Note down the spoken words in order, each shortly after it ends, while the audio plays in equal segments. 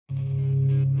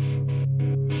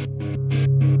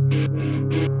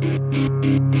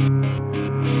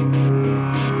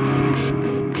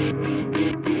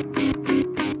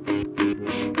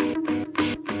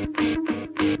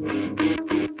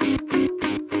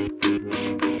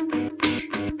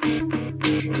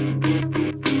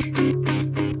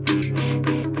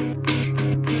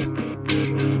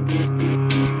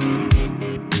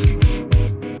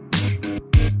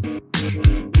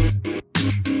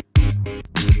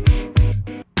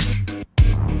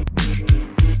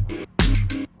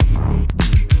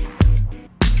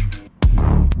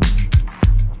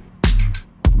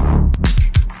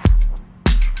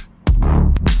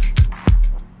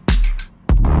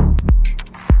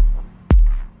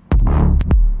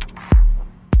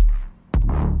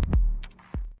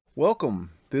Welcome.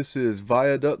 This is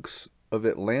Viaducts of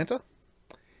Atlanta,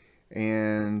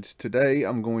 and today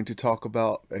I'm going to talk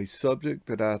about a subject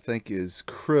that I think is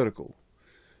critical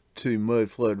to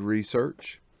mudflood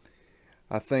research.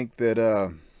 I think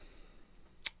that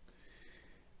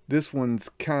this one's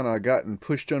kind of gotten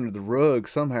pushed under the rug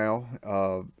somehow.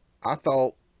 I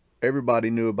thought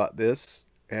everybody knew about this,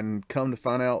 and come to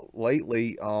find out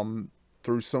lately,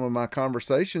 through some of my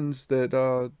conversations,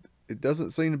 that it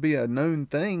doesn't seem to be a known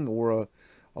thing or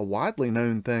a widely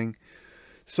known thing.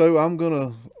 So I'm going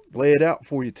to lay it out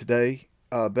for you today,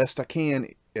 best I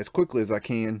can, as quickly as I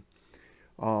can.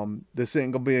 This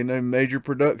ain't going to be no major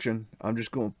production. I'm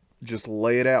just going to just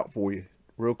lay it out for you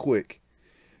real quick.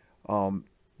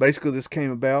 Basically, this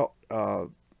came about, I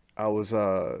was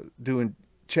doing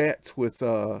chats with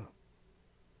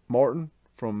Martin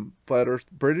from Flat Earth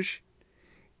British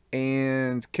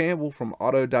and Campbell from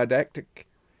Autodidactic,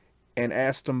 and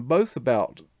asked them both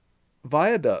about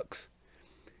viaducts,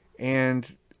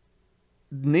 and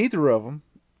neither of them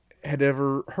had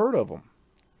ever heard of them.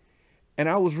 And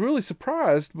I was really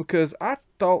surprised because I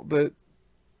thought that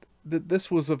this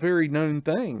was a very known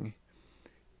thing,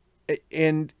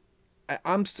 and I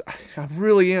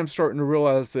really am starting to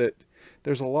realize that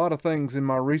there's a lot of things in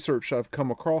my research I've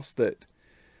come across that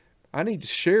I need to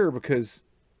share, because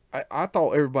I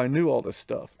thought everybody knew all this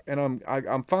stuff, and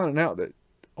I'm finding out that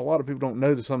a lot of people don't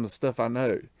know some of the stuff I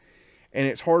know. And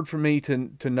it's hard for me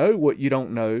to know what you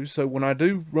don't know. So when I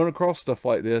do run across stuff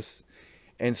like this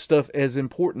and stuff as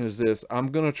important as this, I'm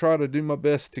going to try to do my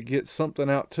best to get something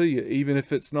out to you, even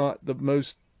if it's not the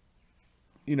most,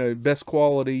 best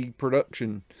quality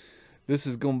production. This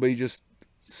is going to be just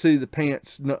see the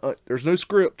pants. No, there's no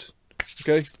script.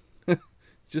 Okay.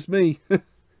 Just me.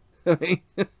 I mean,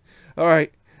 all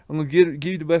right. I'm going to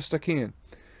give you the best I can.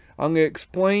 I'm going to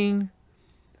explain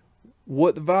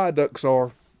what the viaducts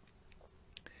are,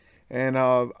 and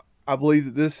I believe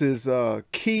that this is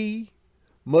key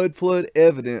mudflood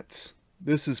evidence.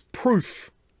 This is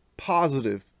proof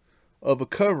positive of a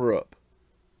cover-up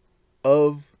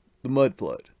of the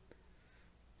mudflood.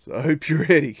 So I hope you're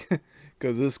ready,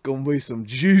 because this is going to be some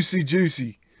juicy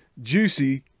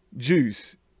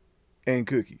juice and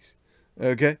cookies.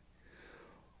 Okay?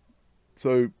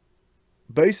 So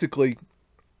basically,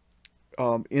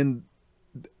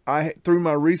 through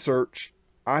my research,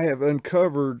 I have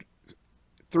uncovered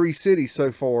 3 cities so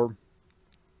far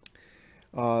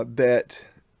that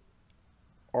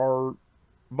are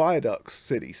viaduct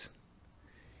cities.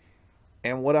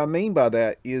 And what I mean by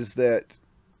that is that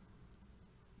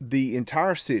the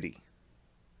entire city,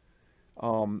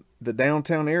 the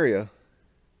downtown area,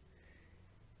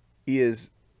 is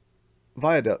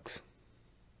viaducts.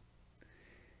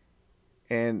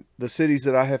 And the cities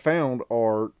that I have found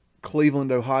are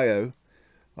Cleveland, Ohio,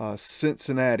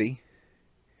 Cincinnati,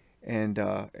 and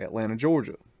Atlanta,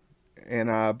 Georgia. And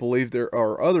I believe there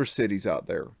are other cities out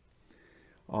there.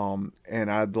 And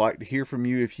I'd like to hear from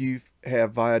you if you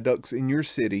have viaducts in your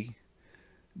city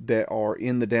that are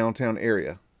in the downtown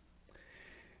area.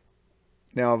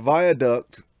 Now, a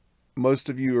viaduct, most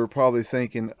of you are probably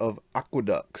thinking of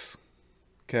aqueducts,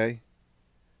 okay?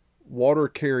 Water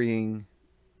carrying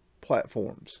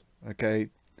platforms, okay?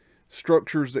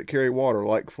 Structures that carry water,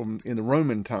 like from in the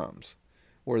Roman times,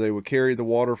 where they would carry the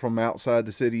water from outside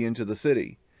the city into the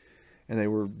city, and they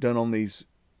were done on these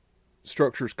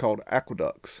structures called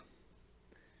aqueducts.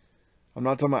 I'm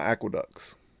not talking about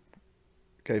aqueducts.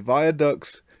 Okay,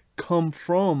 viaducts come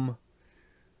from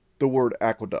the word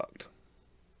aqueduct.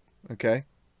 Okay,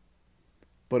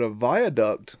 but a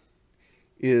viaduct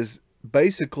is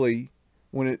basically,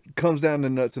 when it comes down to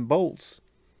nuts and bolts,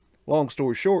 long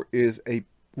story short, is a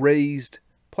raised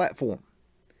platform.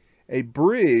 A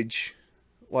bridge,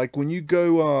 like when you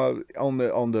go on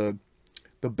the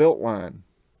belt line,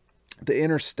 the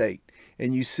interstate,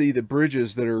 and you see the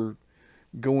bridges that are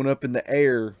going up in the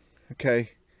air,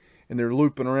 okay, and they're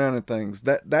looping around and things,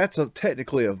 that's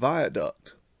technically a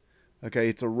viaduct. Okay,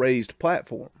 it's a raised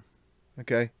platform.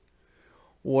 Okay,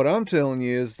 what I'm telling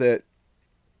you is that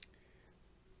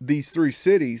these 3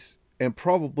 cities, and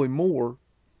probably more,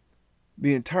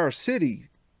 the entire city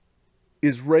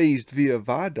is raised via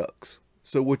viaducts.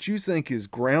 So what you think is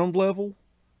ground level,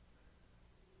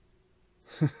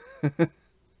 it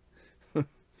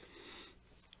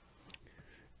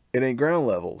ain't ground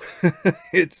level.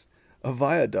 It's a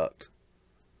viaduct.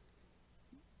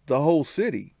 The whole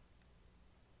city.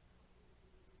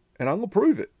 And I'm going to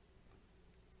prove it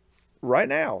right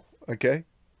now, okay?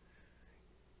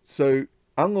 So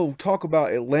I'm going to talk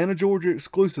about Atlanta, Georgia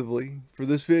exclusively for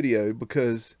this video,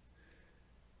 because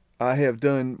I have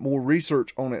done more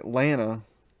research on Atlanta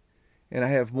and I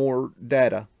have more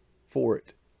data for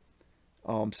it.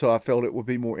 So I felt it would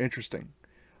be more interesting.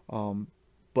 Um,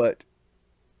 but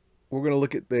we're going to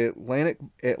look at the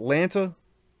Atlanta,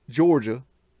 Georgia,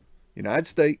 United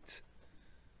States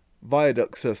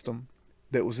viaduct system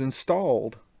that was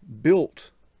installed,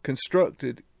 built,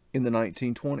 constructed in the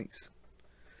 1920s.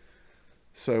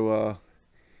 So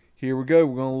here we go.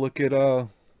 We're going to look at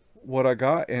what I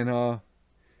got, and I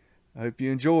hope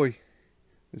you enjoy.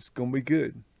 It's going to be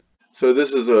good. So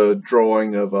this is a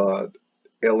drawing of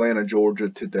Atlanta, Georgia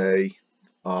today.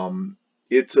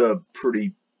 It's a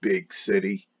pretty big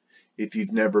city. If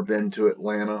you've never been to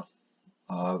Atlanta,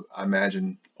 I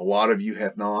imagine a lot of you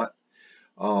have not.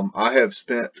 I have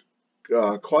spent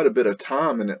quite a bit of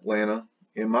time in Atlanta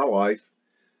in my life,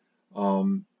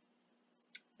 and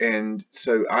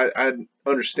so I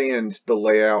understand the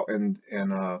layout and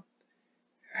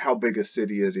how big a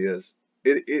city it is.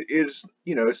 It is,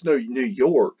 you know, it's no New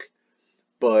York,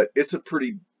 but it's a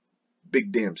pretty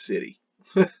big damn city.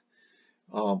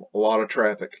 A lot of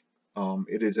traffic.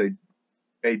 It is a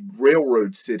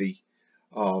railroad city.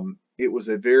 It was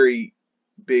a very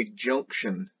big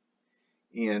junction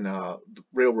in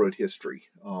railroad history.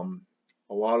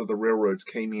 A lot of the railroads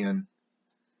came in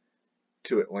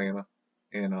to Atlanta,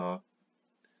 and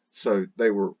so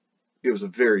it was a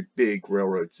very big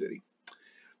railroad city.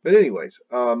 But anyways,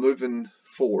 moving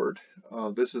forward,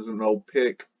 this is an old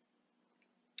pic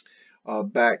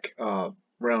back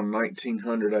around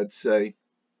 1900, I'd say.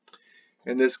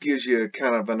 And this gives you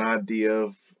kind of an idea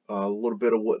of a little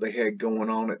bit of what they had going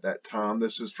on at that time.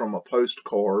 This is from a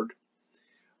postcard.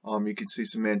 You can see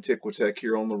some Antiquitech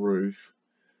here on the roof.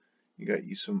 You got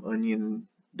some onion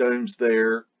domes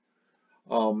there.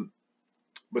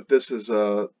 But this is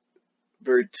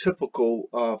very typical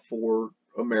for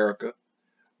America.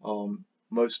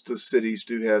 Most of the cities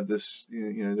do have this,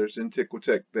 you know, there's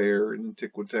Antiquitech there and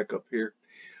Antiquitech up here.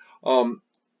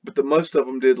 But most of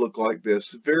them did look like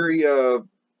this. Very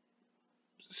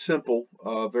simple.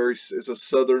 It's a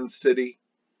southern city.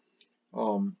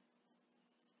 You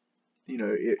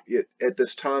know, it at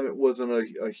this time it wasn't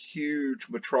a huge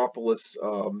metropolis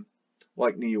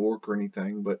like New York or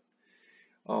anything, but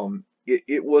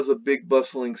it was a big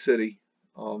bustling city,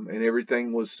 and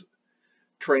everything was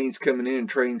trains coming in,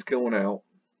 trains going out.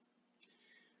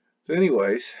 So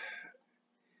anyways,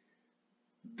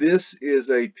 this is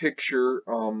a picture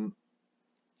in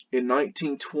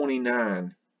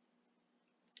 1929.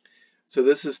 So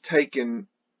this is taken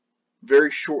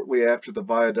very shortly after the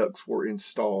viaducts were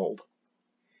installed.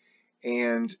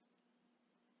 And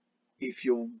if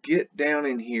you'll get down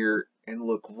in here and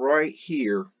look right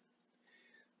here,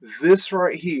 this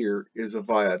right here is a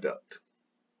viaduct.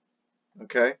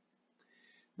 Okay?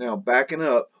 Now backing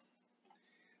up,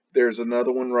 there's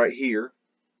another one right here,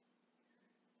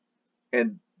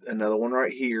 and another one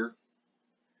right here,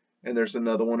 and there's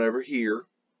another one over here.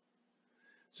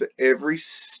 So every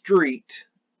street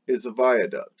is a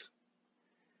viaduct.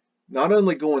 Not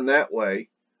only going that way,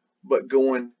 but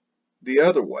going the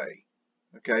other way,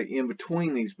 okay, in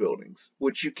between these buildings,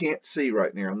 which you can't see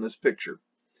right now in this picture.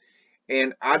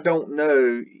 And I don't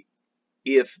know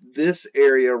if this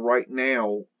area right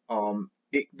now,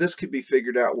 this could be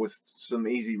figured out with some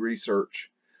easy research,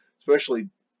 especially,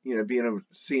 you know, being able to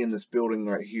see in this building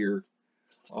right here.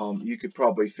 You could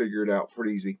probably figure it out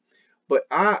pretty easy. But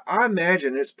I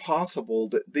imagine it's possible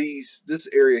that this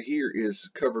area here is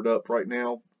covered up right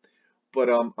now, but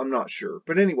I'm not sure.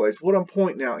 But anyways, what I'm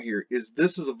pointing out here is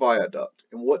this is a viaduct,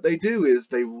 and what they do is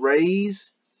they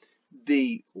raise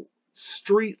the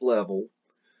street level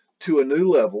to a new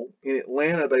level. In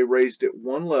Atlanta, they raised it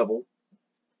one level,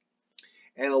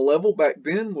 and a level back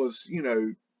then was, you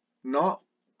know, not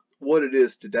what it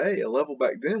is today. A level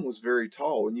back then was very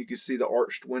tall, and you can see the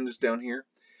arched windows down here.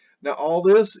 Now all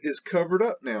this is covered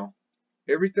up now.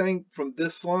 Everything from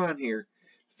this line here,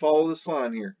 follow this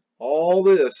line here, all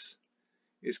this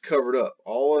is covered up.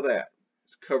 All of that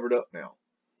is covered up now.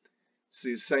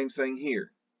 See the same thing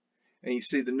here. And you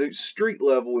see the new street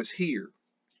level is here.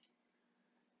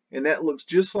 And that looks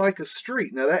just like a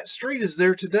street. Now that street is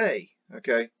there today,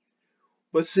 okay?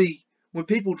 But see, when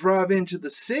people drive into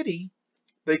the city,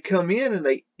 they come in and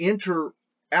they enter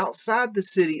outside the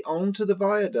city onto the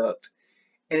viaduct,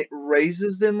 and it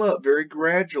raises them up very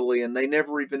gradually, and they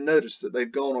never even notice that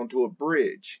they've gone onto a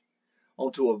bridge,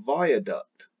 onto a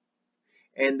viaduct.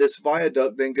 And this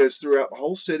viaduct then goes throughout the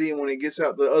whole city, and when it gets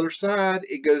out the other side,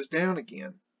 it goes down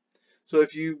again. So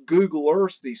if you Google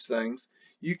Earth these things,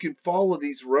 you can follow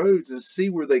these roads and see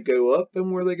where they go up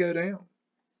and where they go down.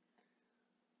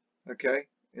 Okay,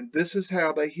 and this is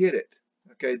how they hid it.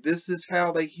 Okay, this is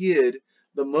how they hid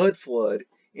the mud flood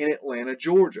in Atlanta,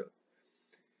 Georgia.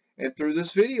 And through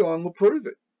this video, I'm going to prove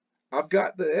it. I've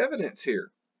got the evidence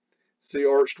here. See,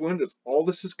 arched windows. All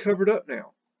this is covered up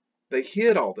now. They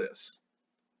hid all this.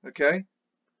 Okay?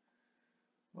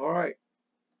 All right.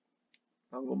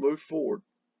 I'm going to move forward.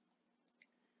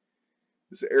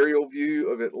 This aerial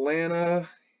view of Atlanta.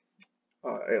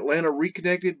 Atlanta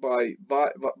reconnected by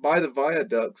the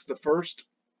viaducts. The first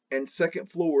and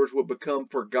second floors would become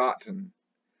forgotten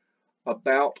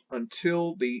about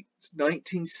until the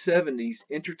 1970s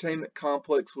entertainment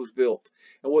complex was built.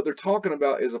 And what they're talking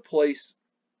about is a place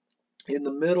in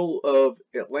the middle of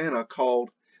Atlanta called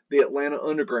the Atlanta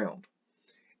Underground.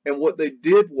 And what they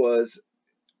did was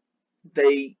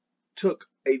they took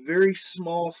a very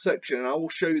small section, and I will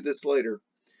show you this later,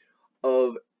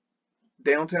 of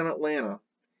downtown Atlanta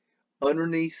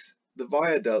underneath the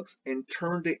viaducts and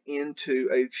turned it into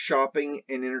a shopping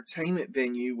and entertainment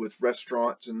venue with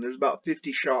restaurants, and there's about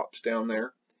 50 shops down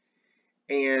there.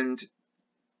 And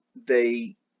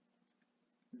they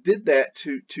did that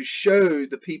to show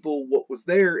the people what was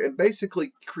there and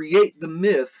basically create the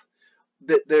myth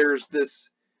that there's this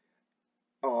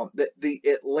that the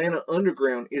Atlanta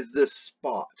Underground is this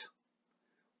spot.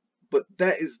 But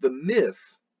that is the myth.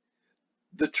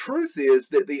 The truth is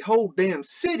that the whole damn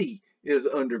city is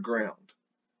underground.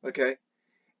 Okay?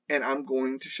 And I'm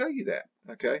going to show you that.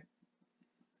 Okay?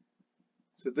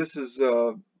 So this is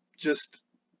just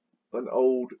an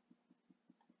old,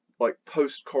 like,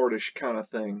 postcardish kind of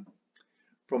thing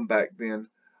from back then.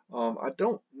 I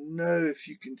don't know if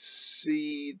you can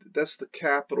see, that's the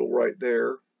Capitol right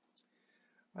there.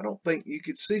 I don't think you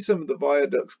could see some of the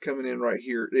viaducts coming in right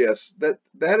here. Yes, that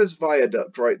is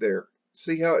viaduct right there.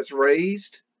 See how it's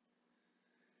raised?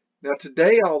 Now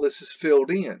today all this is filled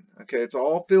in. Okay, it's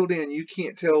all filled in. You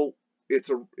can't tell. It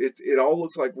all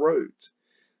looks like roads.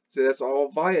 So that's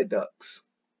all viaducts.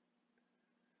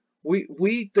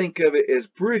 We think of it as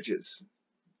bridges,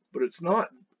 but it's not.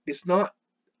 It's not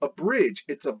a bridge.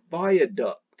 It's a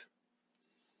viaduct.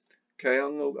 Okay,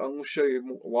 I'm gonna show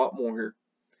you a lot more here.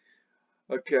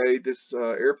 Okay, this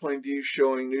airplane view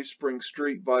showing New Spring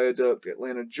Street Viaduct,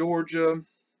 Atlanta, Georgia.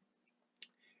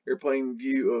 Airplane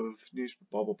view of New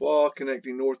blah blah blah,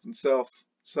 connecting north and south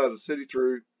side of the city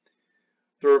through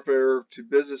thoroughfare to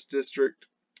business district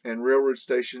and railroad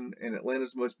station and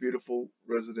Atlanta's most beautiful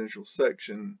residential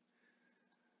section.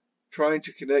 Trying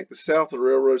to connect the south of the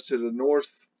railroads to the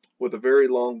north with a very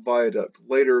long viaduct.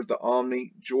 Later, the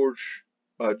Omni,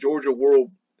 Georgia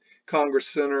World Congress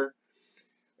Center,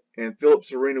 and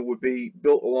Phillips Arena would be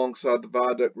built alongside the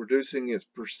viaduct, reducing its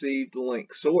perceived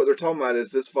length. So what they're talking about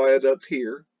is this viaduct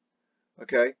here,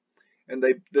 okay, and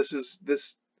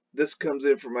this comes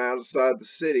in from outside the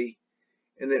city,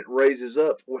 and then it raises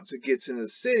up once it gets into the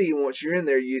city. And once you're in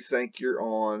there, you think you're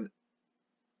on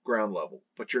ground level,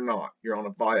 but you're not. You're on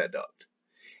a viaduct.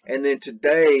 And then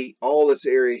today, all this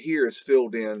area here is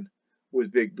filled in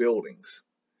with big buildings.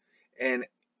 And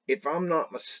if I'm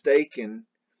not mistaken,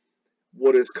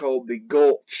 what is called the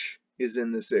Gulch is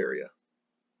in this area.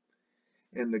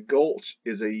 And the Gulch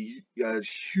is a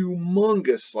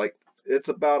humongous, like, it's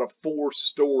about a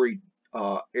 4-story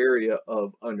area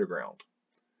of underground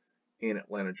in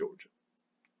Atlanta, Georgia.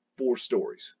 4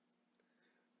 stories.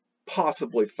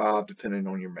 Possibly 5, depending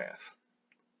on your math.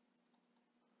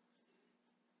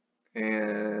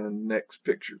 And next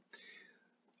picture.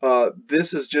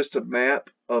 This is just a map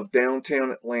of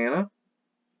downtown Atlanta.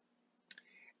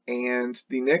 And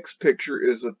the next picture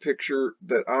is a picture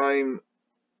that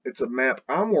it's a map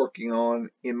I'm working on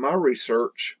in my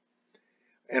research,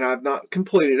 and I've not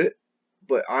completed it,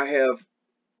 but I have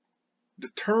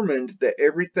determined that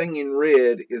everything in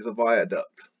red is a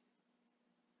viaduct.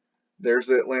 There's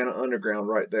the Atlanta Underground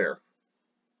right there.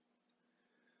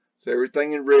 So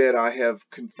everything in red I have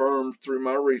confirmed through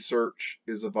my research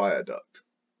is a viaduct.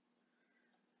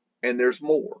 And there's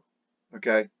more,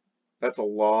 okay? That's a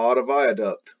lot of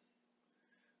viaduct.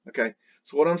 Okay,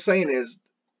 so what I'm saying is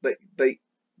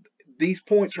these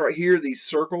points right here, these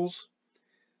circles,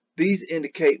 these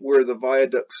indicate where the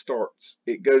viaduct starts.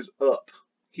 It goes up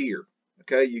here.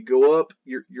 Okay, you go up,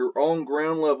 you're on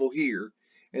ground level here,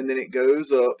 and then it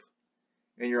goes up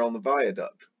and you're on the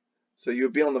viaduct. So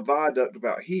you'll be on the viaduct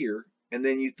about here, and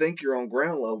then you think you're on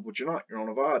ground level, but you're not. You're on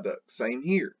a viaduct. Same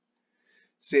here.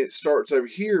 See, it starts over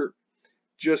here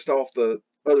just off the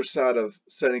other side of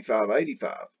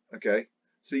 7585. Okay,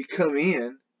 so you come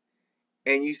in,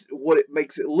 and what it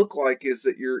makes it look like is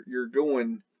that you're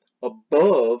going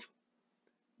above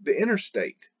the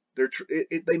interstate. They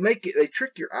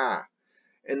trick your eye,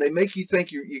 and they make you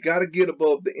think you got to get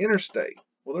above the interstate.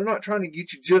 Well, they're not trying to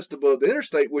get you just above the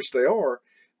interstate, which they are.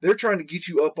 They're trying to get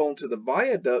you up onto the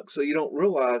viaduct so you don't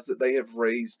realize that they have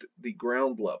raised the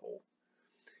ground level.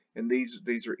 And these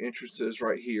are entrances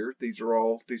right here. These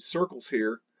circles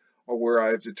here are where I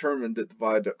have determined that the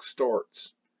viaduct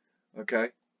starts. Okay.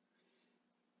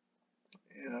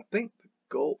 And I think the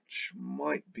gulch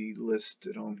might be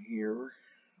listed on here.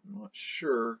 I'm not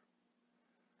sure.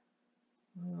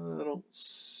 I don't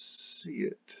see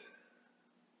it.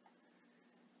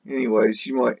 Anyways,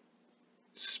 you might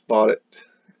spot it.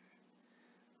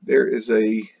 There is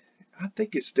I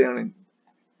think it's down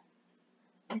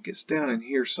in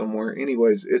here somewhere.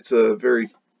 Anyways, it's a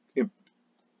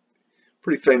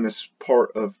pretty famous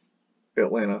part of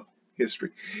Atlanta history.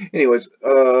 Anyways,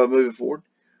 moving forward.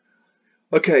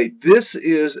 Okay, this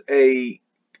is a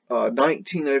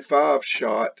 1905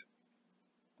 shot.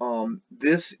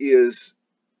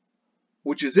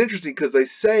 Which is interesting because they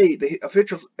say the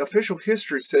official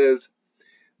history says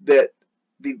that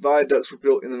the viaducts were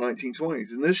built in the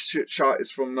 1920s, and this shot is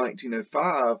from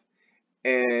 1905,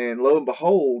 and lo and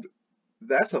behold,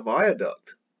 that's a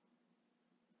viaduct.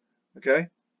 Okay,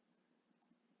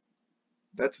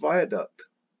 that's viaduct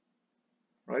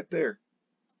right there.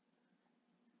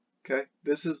 Okay,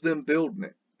 this is them building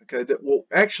it. Okay,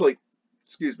 actually,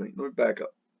 excuse me, let me back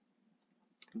up.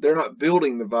 They're not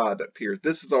building the viaduct here.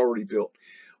 This is already built.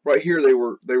 Right here, they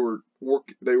were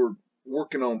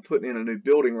working on putting in a new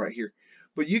building right here.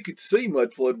 But you could see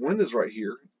Mudflood windows right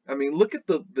here. I mean, look at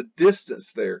the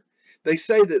distance there. They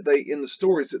say that in the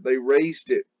stories that they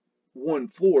raised it one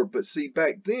floor, but see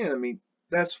back then, I mean,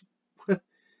 that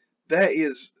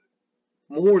is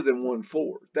more than one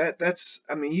floor. That's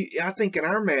I mean, I think in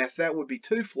our math that would be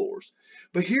 2 floors.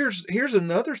 But here's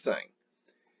another thing.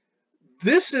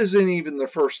 This isn't even the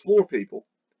first floor, people.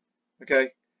 Okay,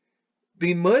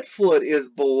 the Mudflood is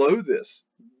below this.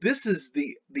 This is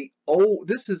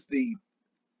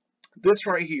this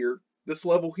right here. This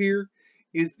level here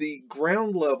is the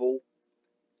ground level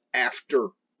after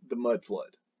the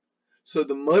Mudflood. So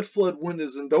the Mudflood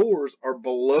windows and doors are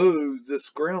below this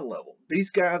ground level.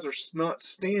 These guys are not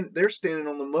standing. They're standing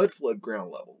on the Mudflood ground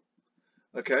level.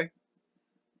 Okay.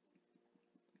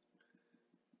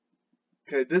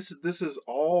 Okay. This is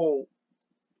all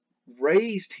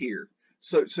raised here.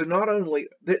 So not only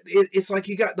it's like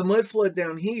you got the Mudflood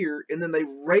down here, and then they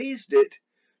raised it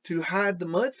to hide the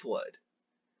Mudflood.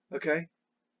 Okay.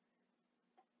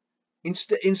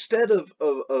 Instead of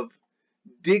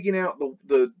digging out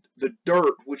the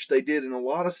dirt, which they did in a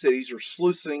lot of cities, or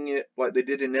sluicing it like they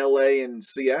did in LA and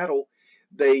Seattle,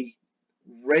 they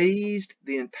raised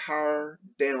the entire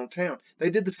downtown.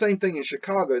 They did the same thing in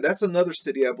Chicago. That's another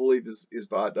city I believe is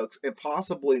viaducts, and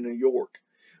possibly New York.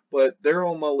 But they're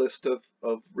on my list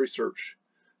of research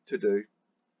to do.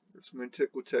 There's some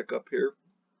Antiquitech up here.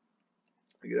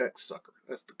 Look at that sucker.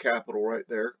 That's the Capitol right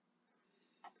there.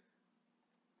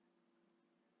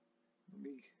 Let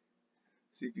me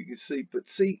see if you can see. But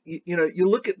see, you know, you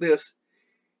look at this,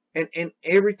 and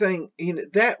everything, you know,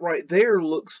 that right there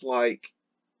looks like,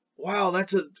 wow,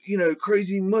 that's a, you know,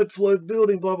 crazy Mudflood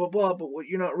building, blah blah blah. But what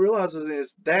you're not realizing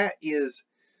is that is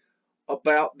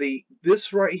about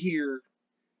this right here.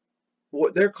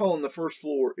 What they're calling the first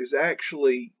floor is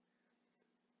actually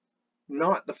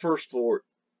not the first floor.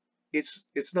 It's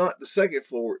not the second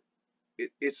floor.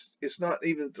 It's not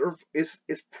even third. It's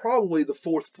probably the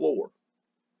 4th floor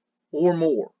or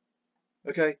more.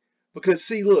 Okay, because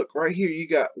see, look right here. You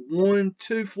got 1,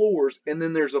 2 floors, and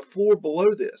then there's a floor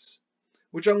below this,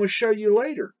 which I'm going to show you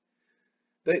later.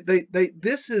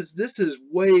 This is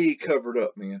way covered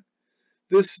up, man.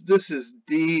 This is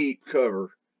deep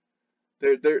cover.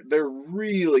 They're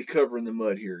really covering the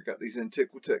mud here. Got these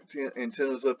Antiquitech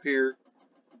antennas up here.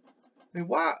 I mean,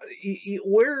 why?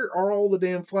 Where are all the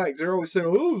damn flags? They're always saying,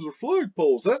 "Oh, those are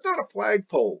flagpoles." That's not a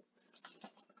flagpole.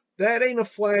 That ain't a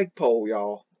flagpole,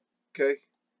 y'all. Okay,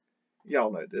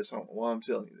 y'all know this. I don't know why I'm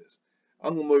telling you this.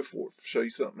 I'm gonna move forward. Show you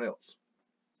something else.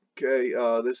 Okay,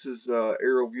 this is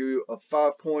aerial view of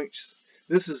 5 Points.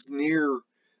 This is near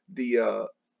the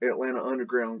Atlanta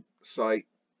Underground site.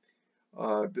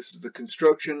 This is the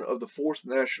construction of the 4th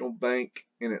National Bank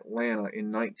in Atlanta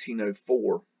in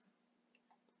 1904.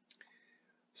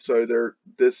 So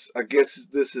I guess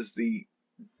this is the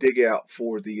dig out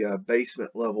for the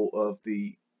basement level of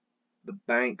the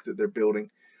bank that they're building.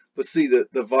 But see,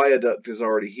 the viaduct is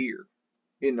already here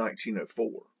in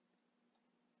 1904.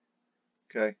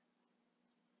 Okay.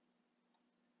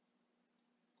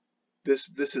 This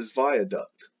is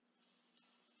viaduct.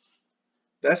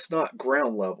 That's not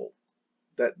ground level.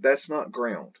 That's not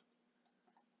ground.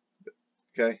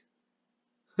 Okay.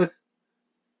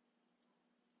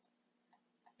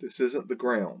 This isn't the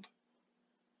ground.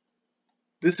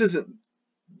 This isn't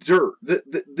dirt.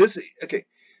 This okay.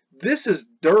 This is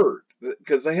dirt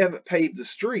because they haven't paved the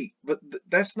street, but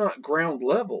that's not ground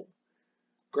level.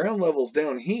 Ground level's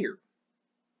down here.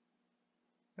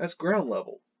 That's ground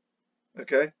level.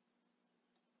 Okay.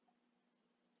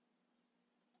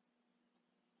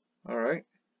 All right.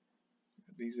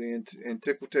 These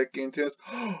Antiquitech antennas.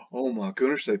 Oh my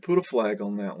goodness, they put a flag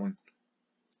on that one.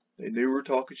 They knew we were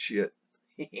talking shit.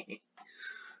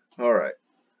 All right.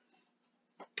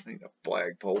 Ain't a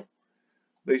flagpole.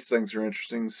 These things are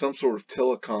interesting. Some sort of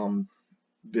telecom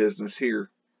business here.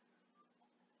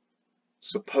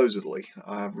 Supposedly.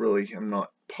 I really am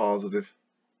not positive.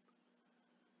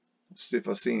 Let's see if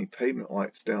I see any pavement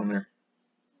lights down there.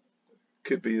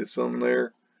 Could be some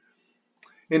there.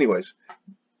 Anyways,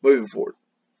 moving forward.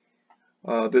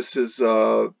 This is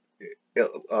Atlanta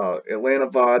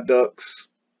Viaducts.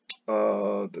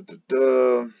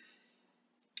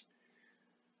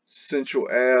 Central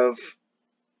Ave.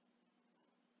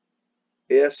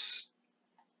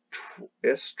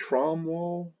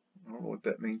 Tromwall? I don't know what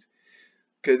that means.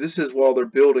 Okay, this is while they're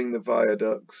building the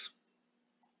viaducts.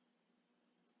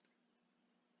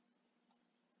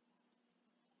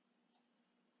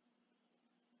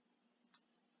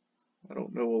 I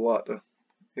don't know a lot.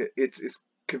 It's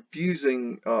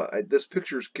confusing. This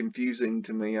picture is confusing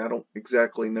to me. I don't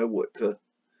exactly know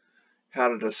how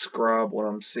to describe what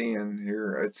I'm seeing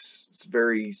here. It's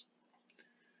very,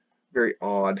 very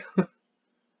odd.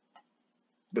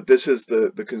 But this is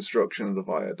the construction of the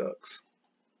viaducts.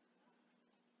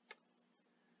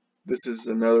 This is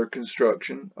another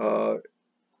construction.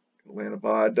 Atlanta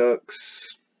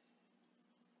Viaducts.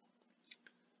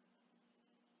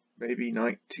 Maybe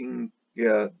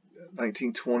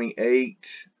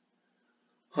 1928.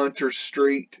 Hunter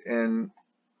Street and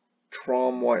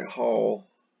Whitehall.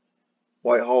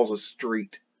 Whitehall's a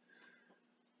street.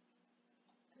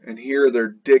 And here they're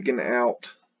digging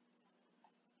out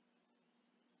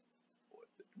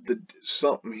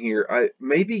something here.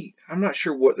 I'm not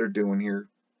sure what they're doing here.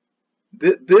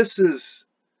 This is,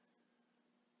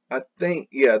 I think,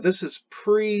 yeah, this is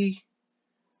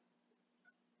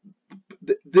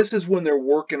this is when they're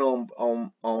working on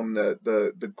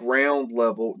the ground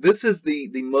level. This is the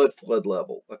Mudflood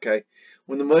level, okay?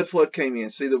 When the Mudflood came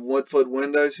in, see the Mudflood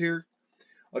windows here?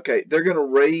 Okay, they're going to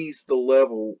raise the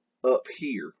level up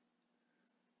here,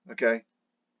 okay?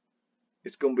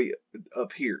 It's going to be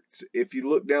up here. If you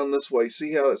look down this way,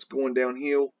 see how it's going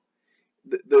downhill?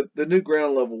 The new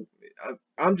ground level,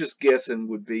 I'm just guessing,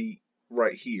 would be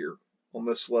right here on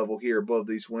this level here above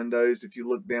these windows. If you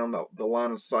look down the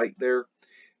line of sight there,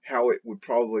 how it would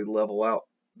probably level out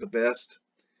the best.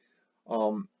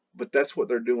 But that's what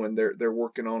they're doing. They're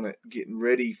working on it, getting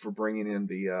ready for bringing in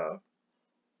the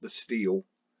steel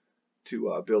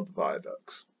to build the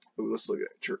viaducts. Ooh, let's look at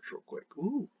that church real quick.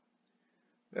 Ooh,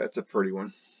 that's a pretty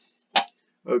one.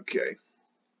 Okay.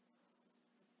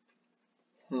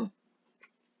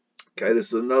 Okay, this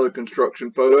is another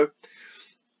construction photo.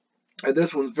 And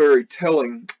this one's very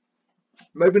telling.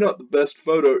 Maybe not the best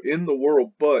photo in the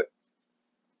world, but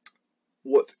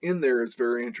what's in there is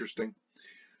very interesting.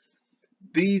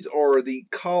 These are the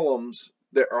columns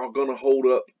that are going to hold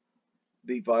up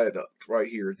the viaduct right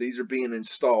here. These are being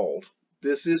installed.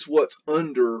 This is what's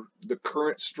under the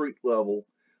current street level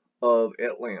of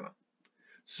Atlanta.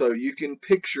 So you can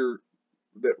picture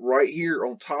that right here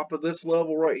on top of this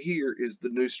level right here is the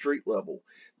new street level.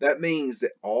 That means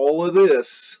that all of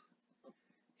this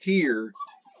here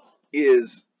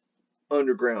is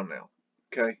underground now.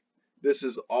 Okay, this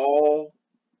is all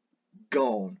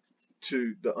gone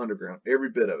to the underground, every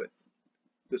bit of it.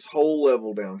 This whole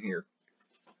level down here.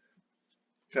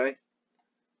 Okay,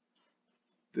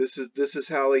 this is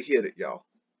how they hit it, y'all.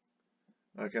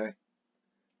 Okay,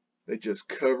 they just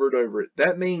covered over it.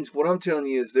 That means what I'm telling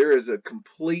you is there is a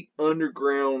complete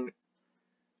underground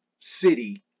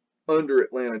city under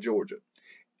Atlanta, Georgia.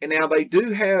 And now they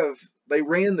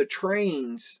ran the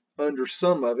trains under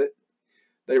some of it.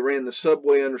 They ran the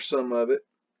subway under some of it.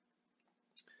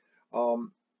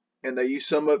 And they use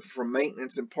some of it for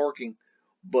maintenance and parking.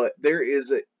 But there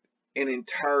is an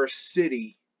entire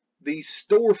city. These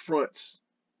storefronts,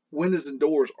 windows and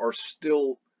doors are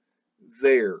still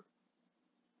there.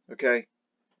 Okay?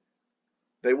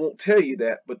 They won't tell you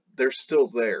that, but they're still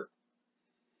there.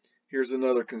 Here's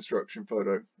another construction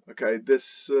photo. Okay,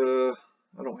 this, I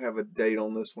don't have a date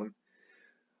on this one.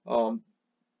 I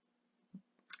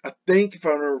think, if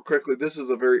I remember correctly, this is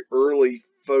a very early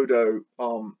photo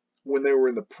when they were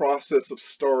in the process of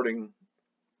starting.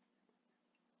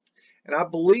 And I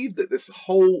believe that this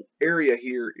whole area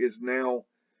here is now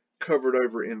covered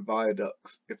over in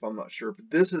viaducts, if I'm not sure.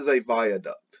 But this is a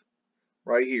viaduct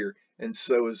right here, and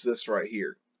so is this right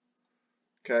here.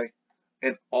 Okay,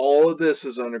 and all of this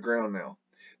is underground now.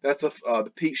 That's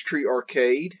the Peachtree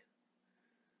Arcade.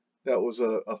 That was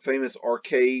a famous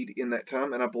arcade in that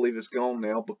time, and I believe it's gone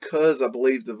now because I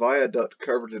believe the viaduct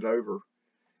covered it over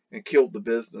and killed the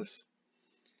business.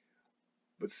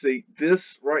 But see,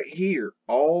 this right here,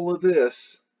 all of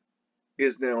this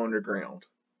is now underground.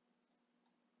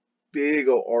 Big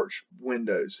old arch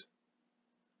windows.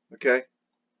 Okay?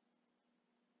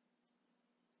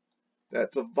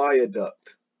 That's a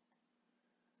viaduct.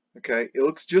 Okay? It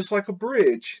looks just like a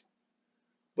bridge,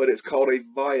 but it's called a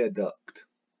viaduct.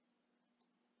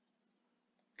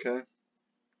 Okay?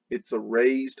 It's a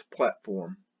raised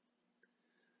platform.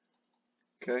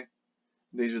 Okay?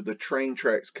 These are the train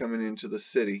tracks coming into the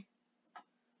city.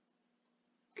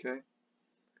 Okay?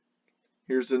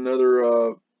 Here's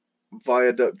another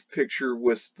viaduct picture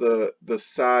with the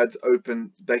sides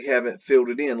open. They haven't filled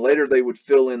it in. Later they would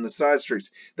fill in the side streets.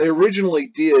 They originally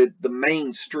did the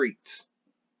main streets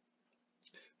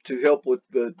to help with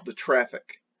the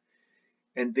traffic.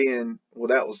 And then, well,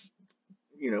 that was,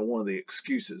 one of the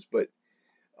excuses. But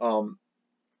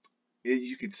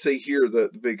you could see here the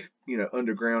big,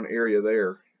 underground area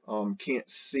there. Can't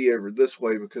see over this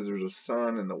way because there's a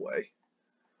sign in the way.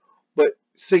 But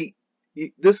see,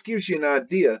 this gives you an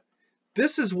idea.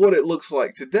 This is what it looks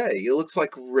like today. It looks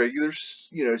like a regular,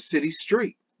 city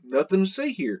street. Nothing to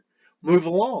see here. Move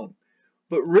along.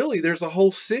 But really, there's a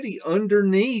whole city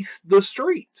underneath the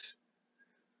streets.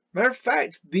 Matter of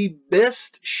fact, the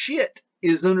best shit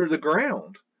is under the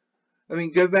ground. I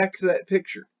mean, go back to that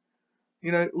picture.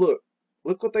 Look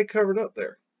what they covered up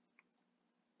there.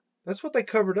 That's what they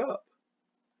covered up.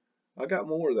 I got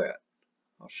more of that.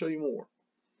 I'll show you more.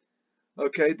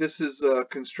 Okay, this is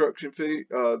construction fee.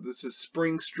 This is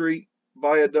Spring Street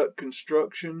Viaduct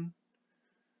construction.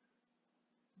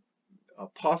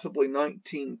 Possibly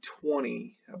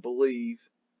 1920, I believe.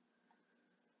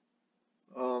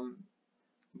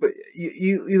 But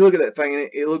you look at that thing, and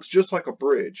it looks just like a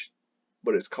bridge,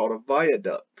 but it's called a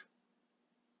viaduct.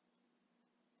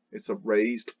 It's a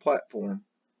raised platform.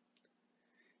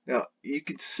 Now you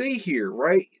can see here,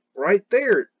 right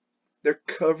there, they're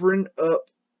covering up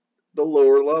the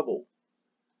lower level.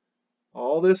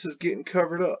 All this is getting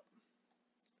covered up.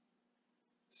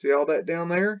 See all that down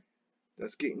there?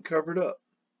 That's getting covered up.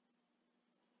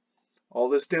 All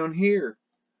this down here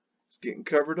is getting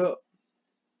covered up.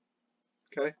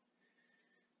 Okay?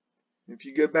 If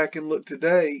you go back and look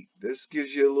today, this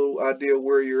gives you a little idea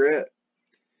where you're at.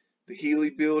 The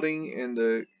Healy building and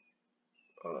the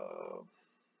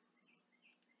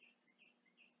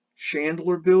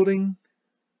Chandler building,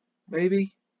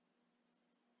 maybe?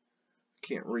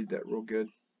 Can't read that real good.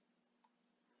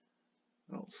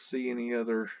 I don't see any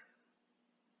other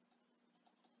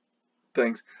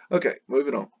things. Okay,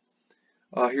 moving on.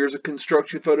 Here's a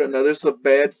construction photo. Now, this is a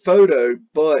bad photo,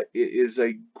 but it is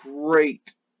a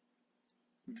great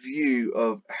view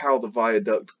of how the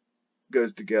viaduct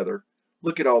goes together.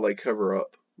 Look at all they cover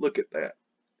up. Look at that.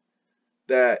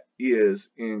 That is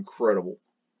incredible.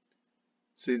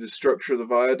 See the structure of the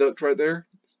viaduct right there?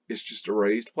 It's just a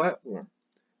raised platform.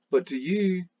 But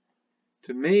to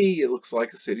me, it looks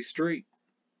like a city street.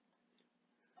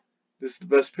 This is the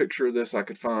best picture of this I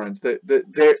could find.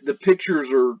 The pictures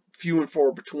are few and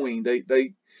far between.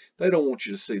 They don't want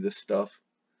you to see this stuff.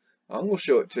 I'm going to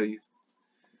show it to you.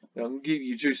 I'm going to give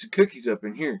you juicy cookies up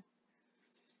in here.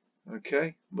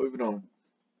 Okay, moving on.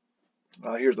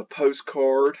 Here's a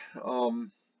postcard.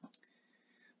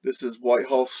 This is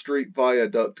Whitehall Street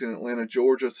Viaduct in Atlanta,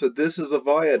 Georgia. So this is a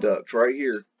viaduct right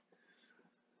here.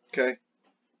 Okay.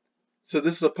 So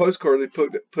this is a postcard they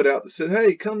put out that said,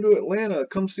 "Hey, come to Atlanta.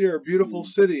 Come see our beautiful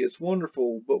city. It's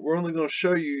wonderful. But we're only going to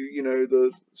show you,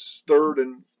 the third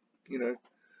and,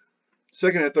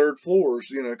 second and third floors,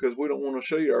 because we don't want to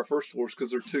show you our first floors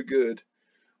because they're too good.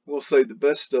 We'll save the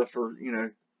best stuff for,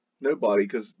 nobody,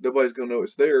 because nobody's going to know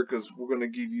it's there because we're going to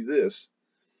give you this."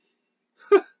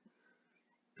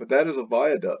 But that is a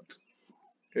viaduct.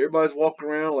 Everybody's walking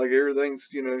around like everything's,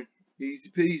 easy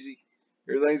peasy.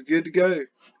 Everything's good to go.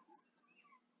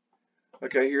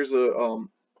 Okay, here's a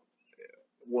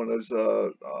one of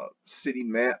those city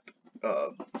map,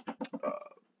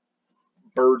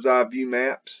 bird's eye view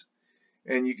maps,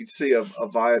 and you can see a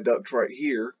viaduct right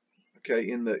here.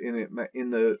 Okay, in there.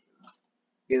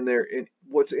 And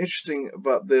what's interesting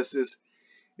about this is,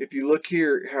 if you look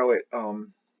here, how it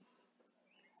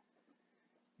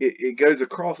goes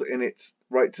across and it's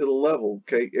right to the level.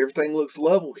 Okay, everything looks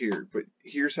level here, but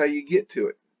here's how you get to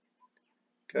it.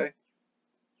 Okay.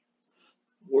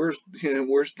 where's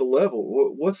where's the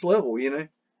level? What's level?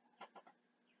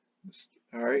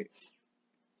 All right.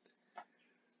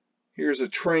 Here's a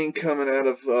train coming out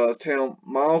of town.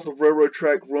 Miles of railroad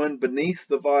track run beneath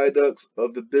the viaducts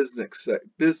of the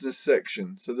business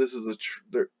section. So this is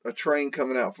a train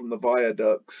coming out from the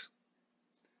viaducts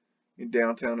in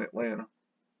downtown Atlanta.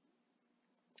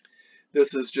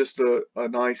 This is just a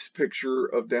nice picture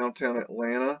of downtown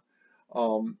Atlanta.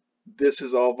 This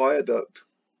is all viaduct.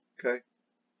 Okay.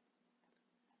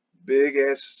 Big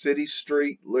ass city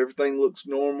street. Everything looks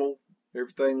normal.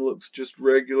 Everything looks just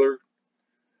regular.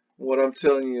 What I'm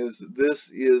telling you is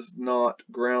this is not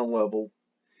ground level.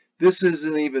 This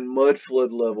isn't even mud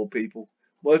flood level, people.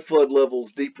 Mud flood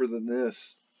level's deeper than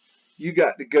this. You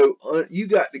got to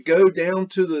go down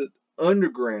to the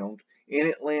underground in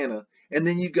Atlanta, and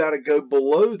then you got to go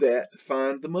below that to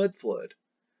find the mud flood.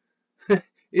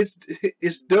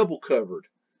 It's double covered.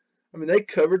 I mean, they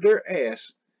covered their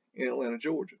ass in Atlanta,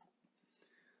 Georgia.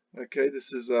 Okay,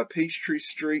 this is Peachtree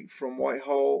Street from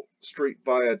Whitehall Street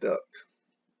Viaduct.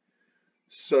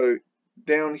 So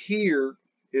down here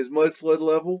is mud flood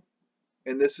level,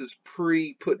 and this is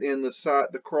put in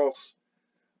the cross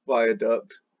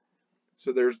viaduct.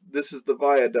 So this is the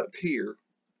viaduct here,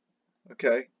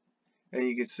 okay, and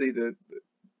you can see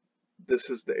this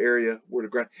is the area where the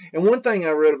ground. And one thing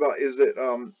I read about is that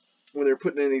when they're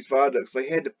putting in these viaducts, they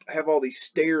had to have all these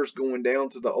stairs going down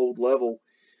to the old level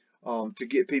to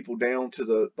get people down to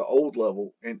the old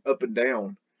level and up and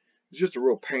down. It's just a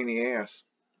real pain in the ass.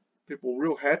 People were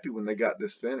real happy when they got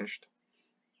this finished.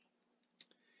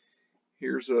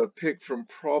 Here's a pic from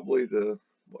probably the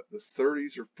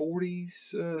 30s or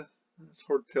 40s. It's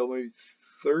hard to tell, maybe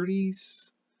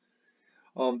 30s.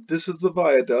 This is the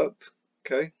viaduct.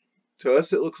 Okay, to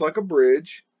us it looks like a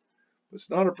bridge, but it's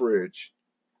not a bridge.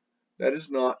 That is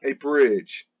not a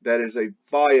bridge. That is a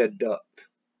viaduct.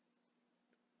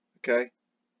 Okay.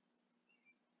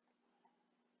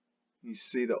 You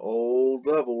see the old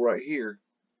level right here.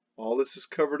 All this is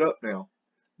covered up now.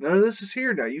 None of this is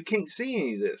here now. You can't see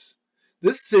any of this.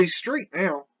 This is city street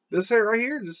now. This right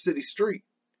here is city street.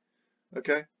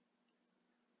 Okay.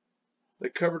 They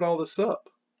covered all this up.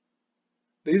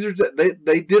 These are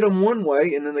they did them one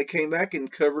way, and then they came back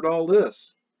and covered all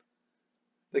this.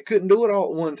 They couldn't do it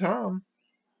all at one time.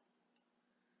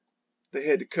 They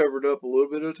had to cover it up a little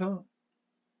bit at a time.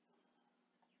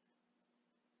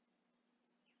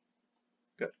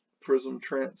 Got prism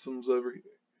transoms over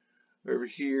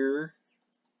here.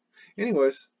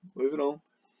 Anyways, moving on.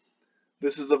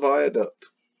 This is a viaduct.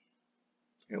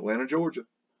 Atlanta, Georgia.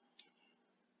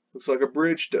 Looks like a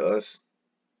bridge to us.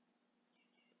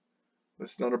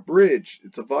 That's not a bridge.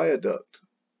 It's a viaduct.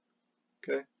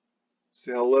 Okay.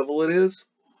 See how level it is?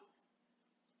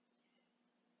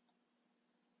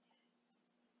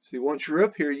 See, once you're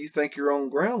up here, you think you're on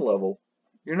ground level.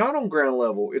 You're not on ground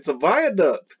level. It's a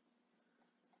viaduct.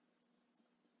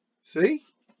 See?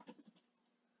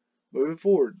 Moving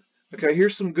forward. Okay,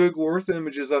 here's some Google Earth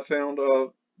images I found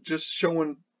just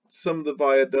showing some of the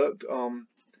viaduct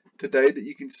today that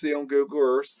you can see on Google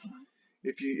Earth.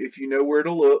 If you know where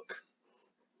to look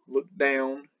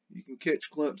down, you can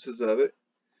catch glimpses of it.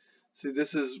 See,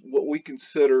 this is what we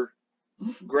consider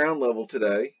ground level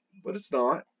today, but it's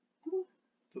not.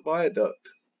 It's a viaduct.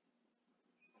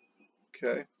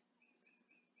 Okay.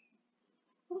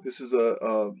 This is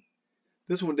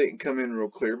this one didn't come in real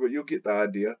clear, but you'll get the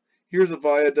idea. Here's a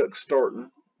viaduct starting,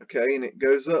 okay, and it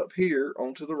goes up here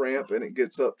onto the ramp, and it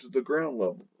gets up to the ground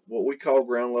level, what we call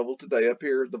ground level today. Up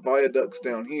here, the viaduct's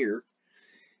down here,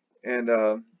 and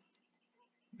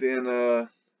then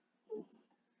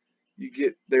you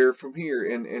get there from here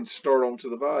and start onto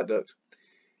the viaduct.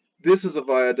 This is a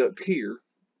viaduct here,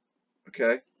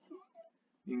 okay.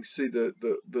 You can see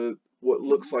the what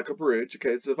looks like a bridge,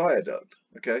 okay. It's a viaduct,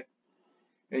 okay,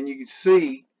 and you can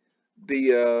see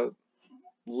the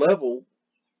level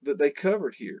that they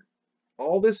covered here.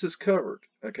 All this is covered,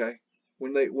 okay.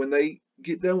 When they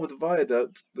get done with the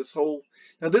viaduct, this whole,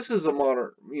 now this is a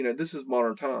modern, this is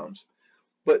modern times,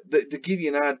 but to give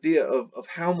you an idea of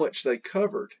how much they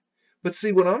covered. But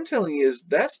see, what I'm telling you is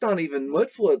that's not even mud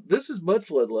flood. This is mud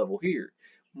flood level here.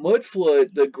 Mud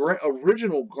flood, the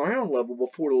original ground level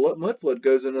before the mud flood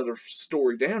goes another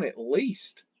story down at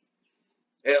least.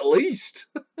 At least.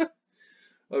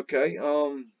 Okay.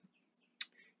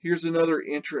 Here's another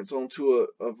entrance onto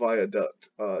a viaduct.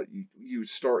 You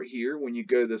start here. When you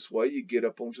go this way, you get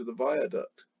up onto the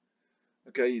viaduct.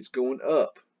 Okay, it's going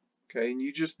up. Okay, and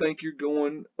you just think you're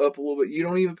going up a little bit. You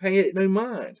don't even pay it no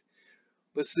mind.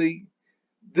 But see,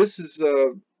 this is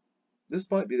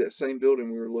this might be that same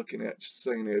building we were looking at just a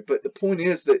second ago. But the point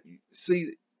is that,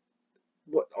 see,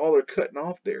 what all they're cutting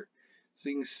off there. So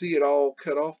you can see it all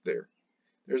cut off there.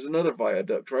 There's another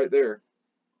viaduct right there.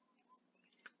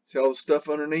 See all the stuff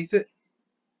underneath it?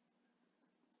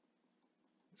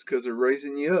 It's because they're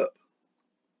raising you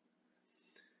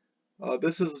up.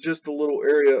 This is just a little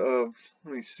area of,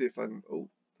 let me see if I can, oh,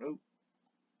 nope,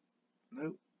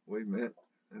 nope, wait a minute,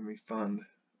 let me find,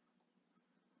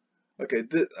 okay,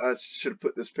 I should have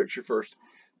put this picture first.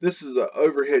 This is an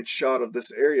overhead shot of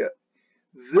this area.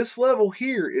 This level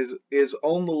here is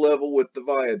on the level with the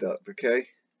viaduct, okay?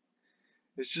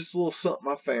 It's just a little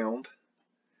something I found.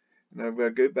 And I'm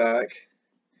going to go back.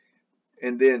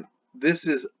 And then this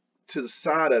is to the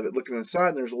side of it, looking inside,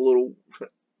 and there's a little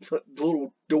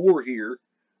door here.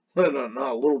 Well,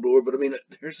 not a little door, but I mean,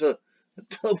 there's a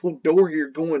double door here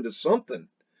going to something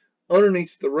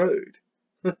underneath the road.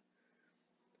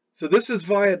 So this is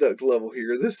viaduct level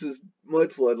here. This is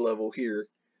mudflood level here.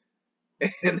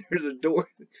 And there's a door.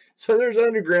 So there's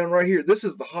underground right here. This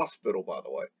is the hospital, by the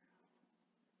way,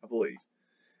 I believe.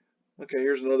 Okay,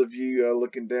 here's another view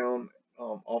looking down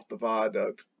off the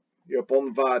viaduct. Yep, on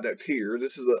the viaduct here.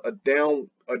 This is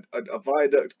a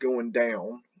viaduct going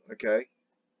down. Okay.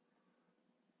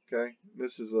 Okay.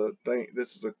 This is a thing.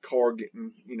 This is a car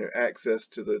getting access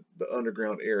to the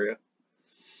underground area.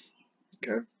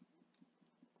 Okay.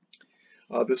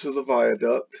 This is a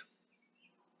viaduct.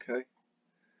 Okay.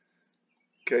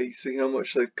 Okay, you see how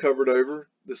much they've covered over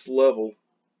this level.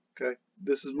 Okay,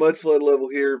 this is mudflood level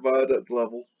here, viaduct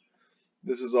level.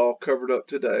 This is all covered up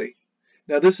today.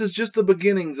 Now this is just the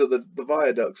beginnings of the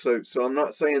viaduct, so I'm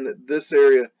not saying that this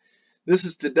area, this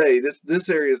is today. This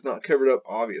area is not covered up,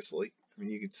 obviously. I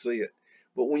mean, you can see it,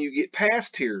 but when you get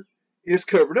past here, it's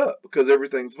covered up because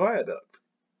everything's viaduct.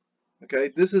 Okay,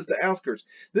 this is the outskirts.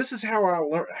 This is how I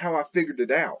learned, how I figured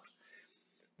it out.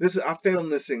 I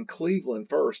found this in Cleveland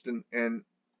first, and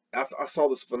I saw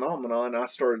this phenomenon, and I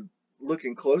started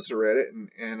looking closer at it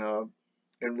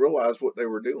and realized what they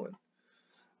were doing.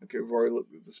 Okay, we've already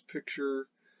looked at this picture.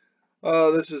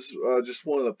 This is just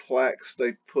one of the plaques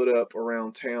they put up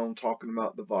around town talking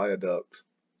about the viaduct.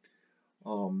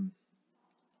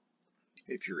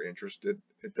 If you're interested,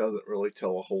 it doesn't really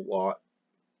tell a whole lot.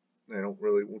 They don't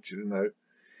really want you to know.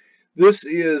 This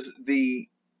is the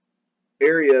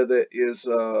area that is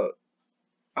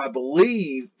I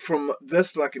believe, from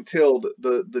best I can tell,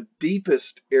 the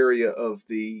deepest area of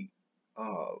the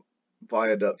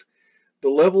viaduct. The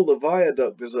level of the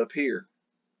viaduct is up here.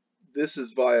 This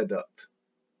is viaduct.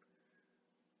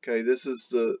 Okay, this is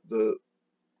the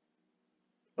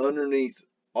underneath.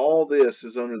 All this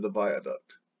is under the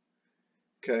viaduct.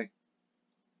 Okay.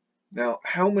 Now,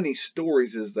 how many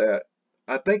stories is that?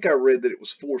 I think I read that it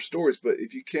was 4 stories, but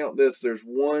if you count this, there's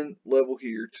one level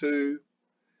here, 2,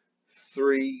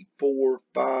 3, 4,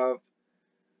 5.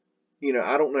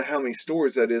 I don't know how many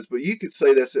stories that is, but you could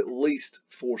say that's at least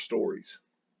 4 stories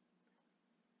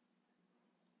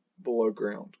below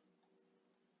ground.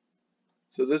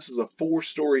 So this is a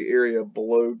 4-story area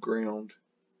below ground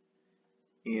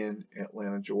in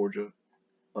Atlanta, Georgia,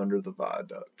 under the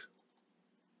viaduct.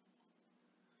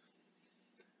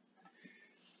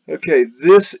 Okay,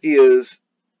 this is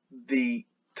the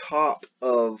top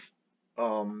of,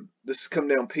 this is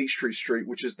coming down Peachtree Street,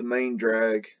 which is the main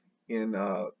drag in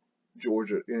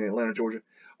Georgia, in Atlanta, Georgia.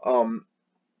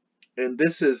 And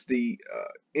this is the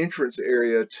entrance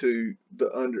area to the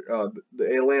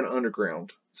Atlanta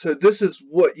Underground. So this is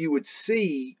what you would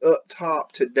see up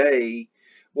top today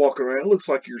walking around. It looks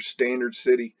like your standard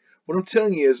city. What I'm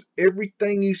telling you is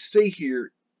everything you see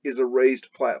here is a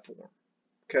raised platform.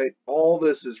 Okay, all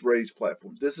this is raised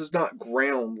platform. This is not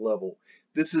ground level.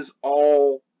 This is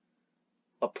all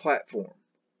a platform.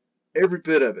 Every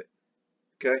bit of it.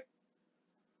 Okay.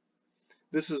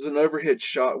 This is an overhead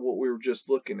shot of what we were just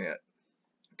looking at.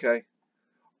 Okay.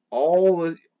 All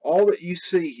that you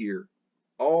see here,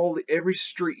 every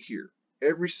street here,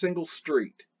 every single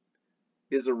street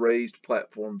is a raised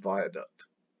platform viaduct.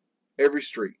 Every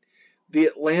street. The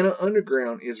Atlanta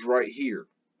Underground is right here.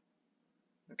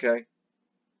 Okay.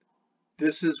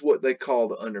 This is what they call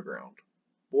the underground.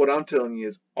 What I'm telling you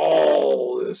is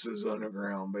all this is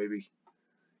underground, baby.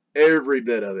 Every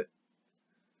bit of it.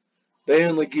 They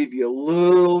only give you a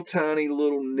little tiny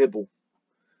little nibble.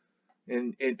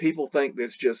 And people think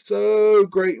that's just so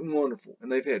great and wonderful.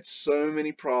 And they've had so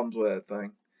many problems with that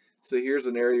thing. So here's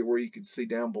an area where you can see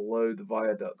down below the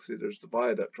viaduct. See, there's the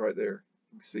viaduct right there.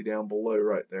 You can see down below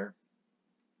right there.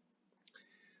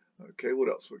 Okay, what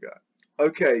else we got?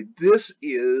 Okay, this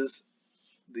is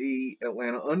the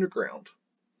Atlanta Underground.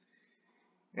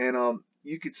 And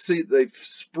you can see they've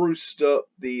spruced up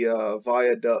the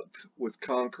viaduct with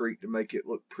concrete to make it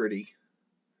look pretty.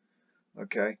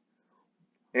 Okay,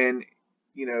 and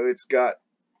you know it's got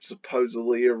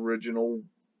supposedly original,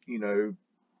 you know,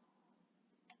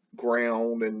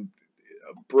 ground and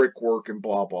brickwork and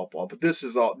blah blah blah. But this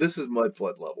is mud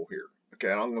flood level here.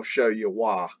 Okay, and I'm going to show you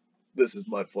why this is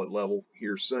mud flood level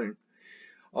here soon.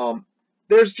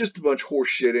 There's just a bunch of horse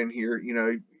shit in here. You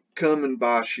know, come and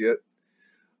buy shit.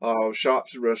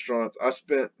 Shops and restaurants. I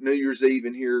spent New Year's Eve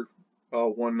in here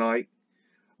one night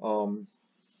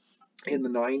in the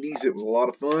 90s. It was a lot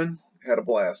of fun. Had a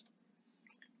blast.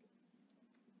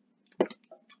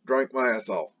 Drank my ass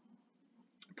off.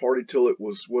 Partied till it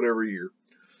was whatever year.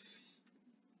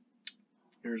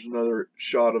 Here's another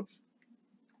shot of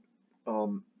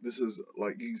this is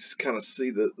like you kind of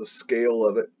see the scale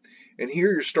of it. And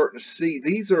here you're starting to see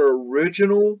these are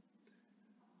original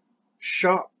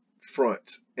shop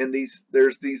fronts, and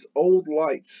there's these old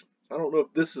lights. I don't know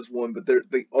if this is one, but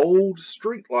the old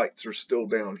street lights are still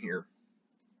down here.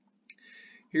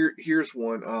 Here's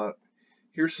one.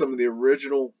 Here's some of the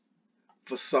original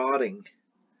facading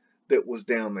that was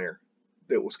down there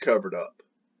that was covered up.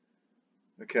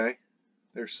 Okay,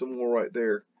 there's some more right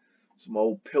there. Some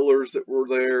old pillars that were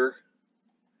there.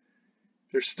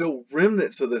 There's still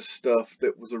remnants of this stuff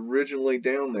that was originally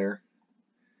down there.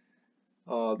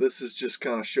 This is just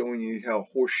kind of showing you how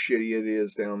horse shitty it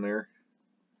is down there.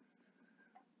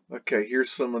 Okay,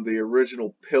 here's some of the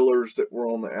original pillars that were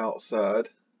on the outside.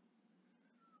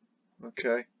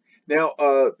 Okay, now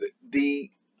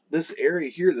this area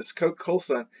here, this Coca-Cola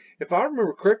sign, if I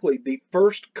remember correctly, the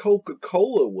first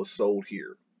Coca-Cola was sold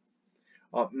here.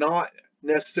 Not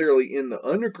necessarily in the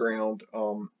underground,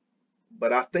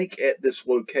 but I think at this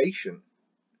location.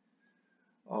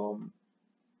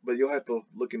 But you'll have to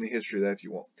look in the history of that if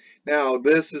you want. Now,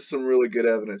 this is some really good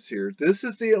evidence here. This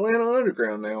is the Atlanta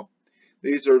Underground now.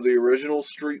 These are the original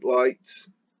street lights,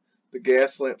 the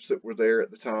gas lamps that were there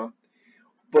at the time.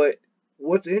 But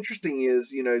what's interesting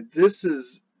is, you know, this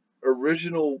is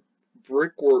original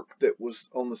brickwork that was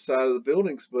on the side of the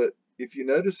buildings. But if you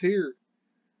notice here,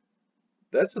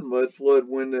 that's a mud flood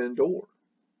window and door.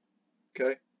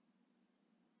 Okay,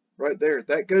 right there.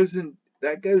 That goes in.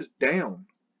 That goes down.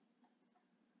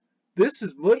 This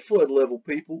is mud flood level,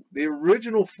 people. The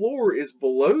original floor is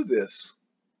below this.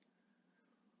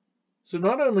 So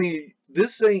not only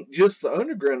this ain't just the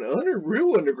underground, the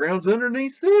real underground's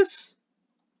underneath this.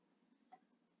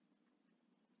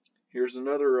 Here's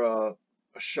another a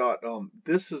shot.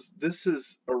 This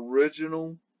is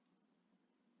original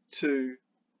to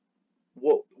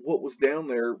what was down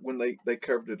there when they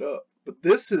covered it up. But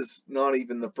this is not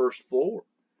even the first floor.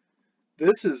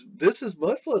 This is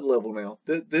mud flood level now.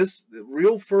 The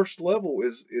real first level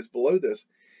is below this,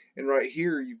 and right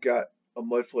here you've got a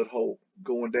mud flood hole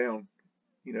going down,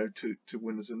 you know, to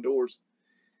windows and doors.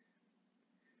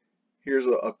 Here's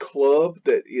a club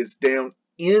that is down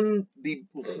in the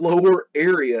lower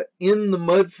area in the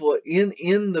mud flood in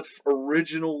the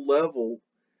original level.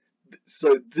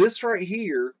 So this right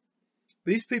here,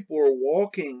 these people are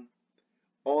walking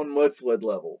on mud flood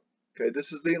level. Okay,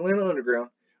 this is the Atlanta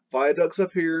Underground. Viaducts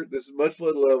up here. This is mud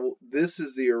flood level. This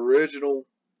is the original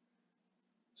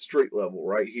street level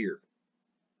right here.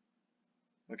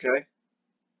 Okay,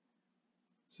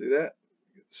 see that?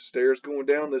 Stairs going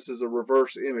down. This is a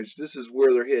reverse image. This is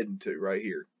where they're heading to right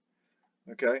here.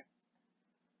 Okay,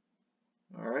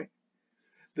 all right.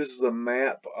 This is a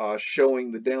map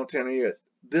showing the downtown area.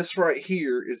 This right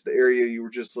here is the area you were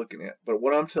just looking at. But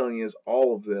what I'm telling you is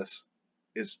all of this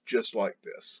is just like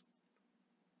this.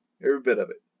 Every bit of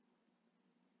it.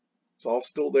 It's all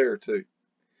still there too.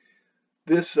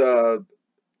 This the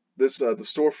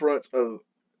storefronts of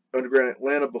Underground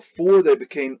Atlanta before they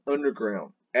became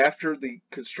underground, after the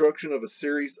construction of a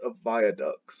series of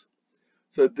viaducts.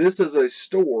 So this is a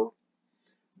store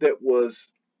that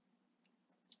was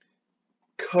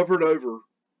covered over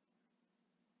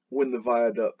when the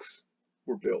viaducts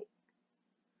were built.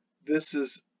 This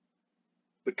is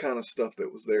the kind of stuff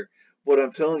that was there. What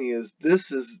I'm telling you is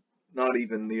this is not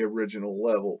even the original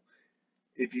level.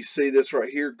 If you see this right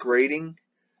here, grading,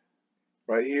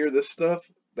 right here, this stuff,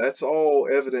 that's all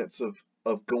evidence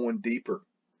of going deeper.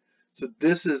 So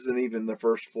this isn't even the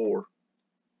first floor.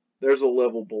 There's a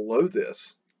level below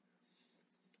this.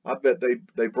 I bet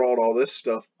they brought all this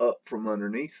stuff up from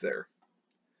underneath there.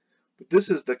 But this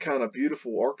is the kind of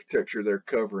beautiful architecture they're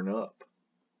covering up.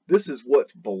 This is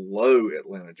what's below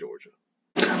Atlanta, Georgia.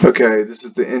 Okay, this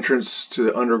is the entrance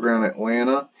to Underground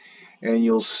Atlanta, and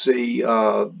you'll see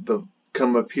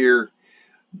come up here.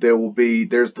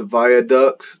 There's the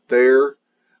viaducts there.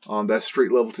 That's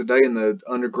street level today, and the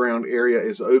underground area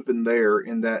is open there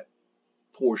in that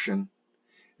portion.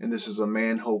 And this is a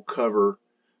manhole cover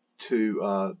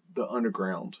to the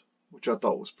underground, which I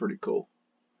thought was pretty cool.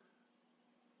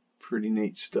 Pretty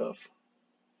neat stuff.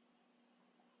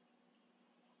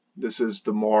 This is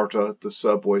the MARTA, the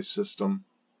subway system.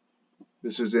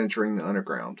 This is entering the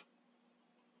underground.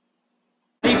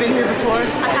 Have you been here before?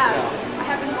 I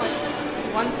have been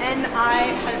once. Once? And I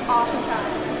had an awesome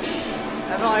time.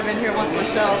 I've only been here once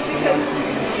myself.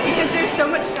 Because there's so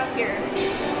much stuff here.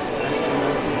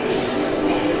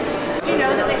 You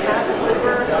know that they have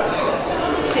over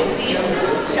 50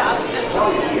 shops and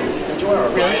stuff here.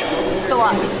 Really? It's a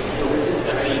lot.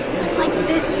 It's like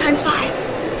this times 5.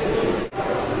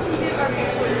 Our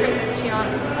picture with Princess Tiana.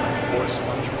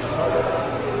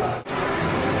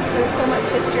 There's so much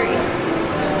history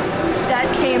that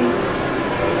came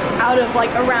out of like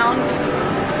around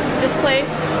this place.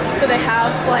 So they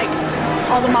have like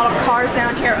all the model cars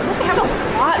down here. I guess they have a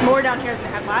lot more down here than they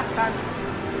had last time.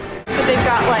 But they've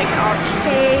got like an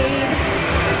arcade.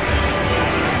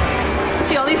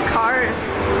 See all these cars.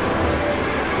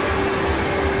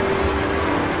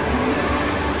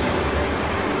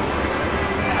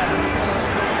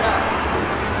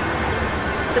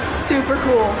 That's super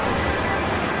cool.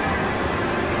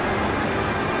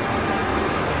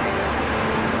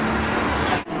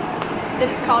 That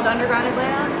it's called Underground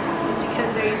Atlanta is because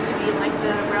there used to be like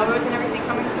the railroads and everything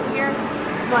coming through here,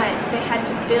 but they had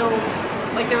to build,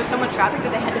 like there was so much traffic that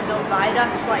they had to build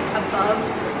viaducts like above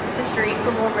the street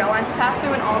for more rail lines to pass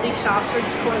through, and all these shops were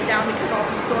just closed down because all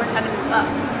the stores had to move up.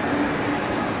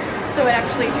 So it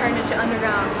actually turned into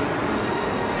underground.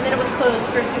 And then it was closed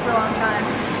for a super long time.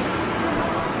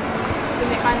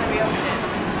 Then they finally reopened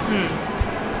it.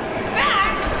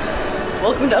 Facts!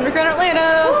 Welcome to Underground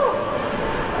Atlanta! Woo!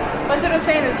 That's what I was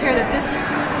saying here, that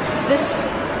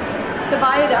the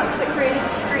viaducts that created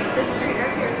the street, this street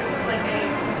right here, this was like a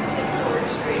historic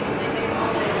street. They made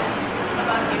all this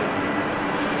about you.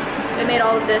 They made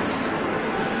all of this,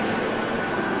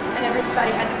 and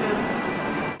everybody had to move.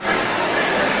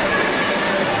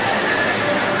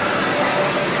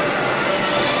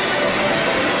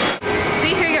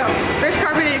 See, here you go. First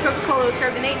carbonated Coca-Cola was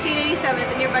served in 1887 at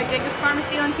the nearby Jacob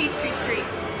Pharmacy on Peachtree Street.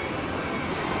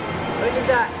 Which is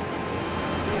that?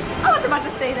 I was about to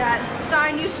say that.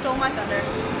 Sign, you stole my thunder.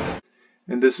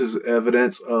 And this is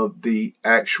evidence of the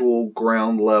actual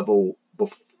ground level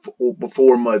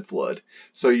before Mudflood.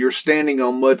 So you're standing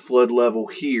on Mudflood level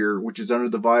here, which is under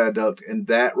the viaduct, and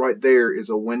that right there is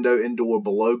a window and door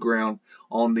below ground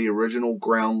on the original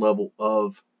ground level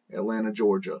of Atlanta,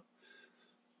 Georgia.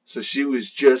 So she was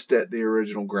just at the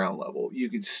original ground level.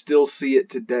 You can still see it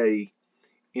today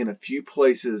in a few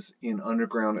places in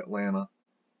underground Atlanta.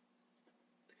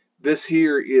 This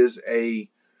here is a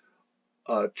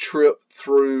trip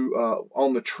through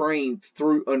on the train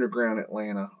through underground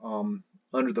Atlanta,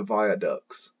 under the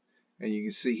viaducts, and you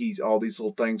can see he's all these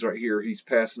little things right here. He's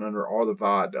passing under all the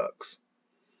viaducts.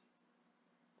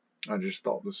 I just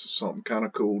thought this was something kind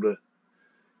of cool to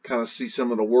kind of see some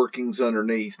of the workings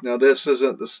underneath. Now this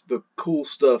isn't the cool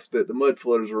stuff that the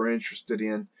Mudflooders are interested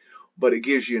in, but it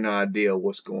gives you an idea of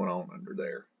what's going on under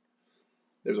there.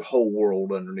 There's a whole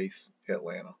world underneath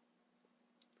Atlanta.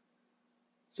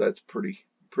 So that's pretty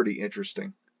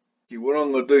interesting. Okay, what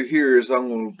I'm going to do here is I'm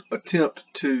going to attempt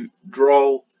to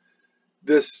draw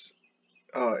this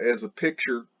as a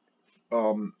picture,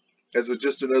 as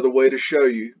just another way to show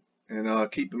you.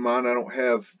 And keep in mind, I don't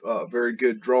have very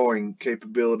good drawing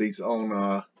capabilities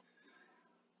on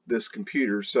this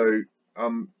computer, so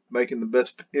I'm making the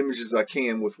best images I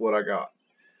can with what I got.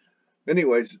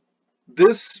 Anyways,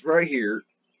 this right here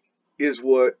is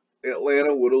what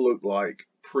Atlanta would have looked like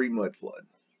pre-Mudflood.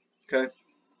 Okay,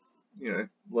 you know,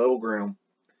 level ground.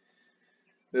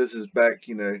 This is back,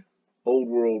 you know, old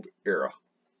world era.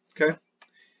 Okay,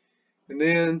 and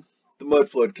then the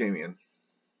Mudflood came in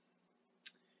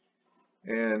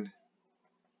and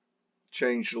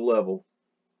changed the level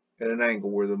at an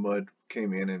angle where the mud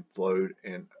came in and flowed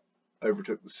and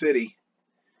overtook the city,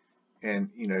 and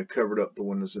you know, covered up the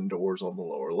windows and doors on the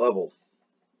lower level.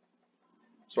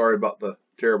 Sorry about the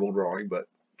terrible drawing, but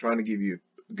trying to give you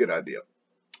a good idea.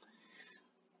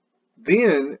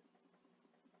 Then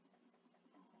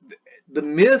the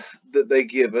myth that they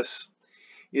give us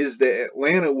is that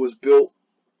Atlanta was built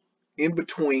in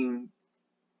between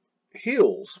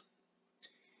hills,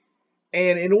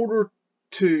 and in order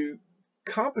to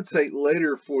compensate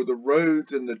later for the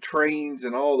roads and the trains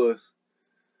and all the,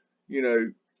 you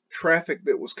know, traffic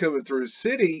that was coming through the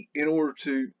city, in order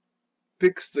to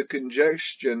fix the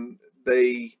congestion,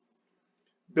 they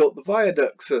built the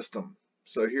viaduct system.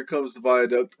 So here comes the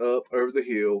viaduct up over the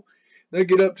hill. They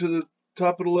get up to the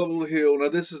top of the level of the hill. Now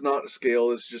this is not a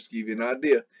scale, it's just to give you an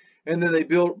idea. And then they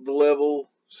built the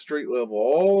level, street level,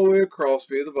 all the way across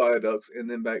via the viaducts, and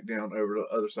then back down over to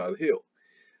the other side of the hill.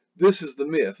 This is the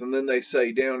myth. And then they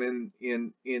say down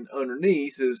in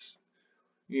underneath is,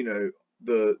 you know,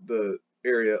 the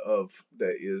area of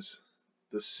that is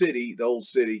the city, the old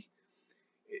city.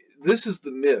 This is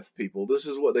the myth, people. This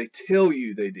is what they tell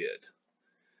you they did.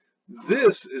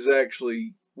 This is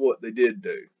actually what they did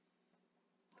do.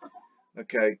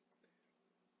 Okay.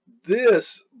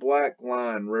 This black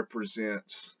line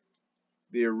represents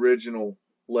the original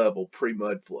level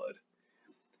pre-mud flood.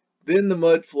 Then the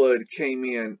mud flood came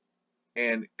in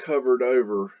and covered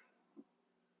over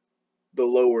the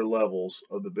lower levels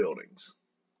of the buildings.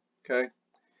 Okay.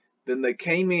 Then they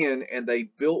came in and they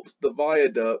built the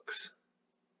viaducts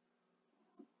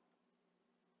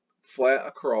flat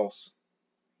across.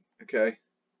 Okay.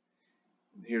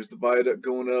 Here's the viaduct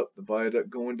going up, the viaduct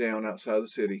going down outside the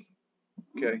city.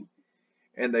 Okay.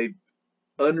 And they,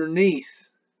 underneath,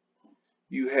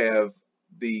 you have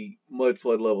the mud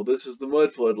flood level. This is the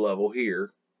mud flood level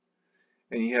here.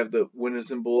 And you have the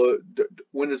windows and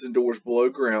doors below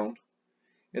ground.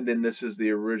 And then this is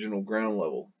the original ground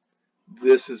level.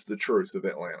 This is the truth of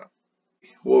Atlanta.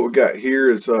 What we got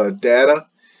here is data.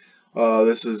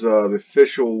 This is the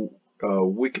official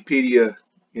Wikipedia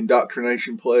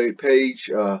indoctrination page.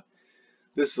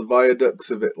 This is the Viaducts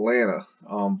of Atlanta.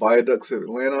 Viaducts of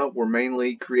Atlanta were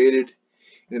mainly created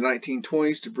in the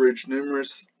 1920s to bridge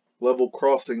numerous level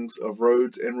crossings of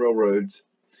roads and railroads.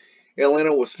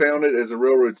 Atlanta was founded as a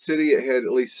railroad city. It had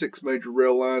at least 6 major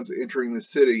rail lines entering the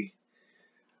city.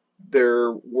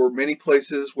 There were many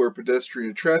places where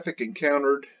pedestrian traffic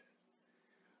encountered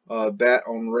that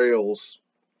on rails.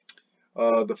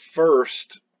 The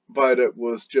first viaduct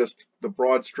was just the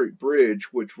Broad Street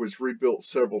Bridge, which was rebuilt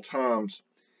several times.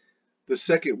 The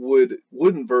second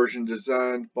wooden version,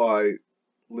 designed by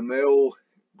Lemuel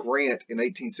Grant in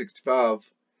 1865,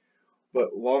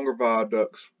 but longer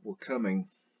viaducts were coming.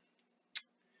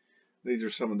 These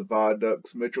are some of the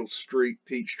viaducts: Mitchell Street,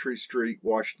 Peachtree Street,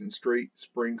 Washington Street,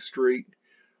 Spring Street,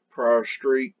 Pryor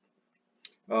Street,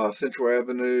 Central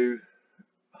Avenue,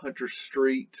 Hunter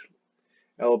Street,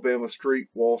 Alabama Street,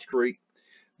 Wall Street.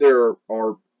 There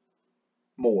are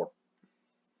more.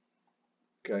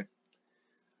 Okay.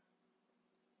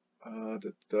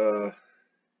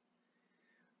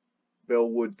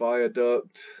 Bellwood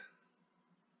Viaduct.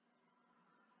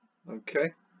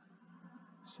 Okay.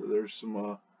 So there's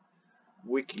some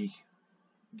wiki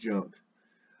junk.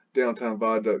 Downtown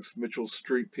Viaducts, Mitchell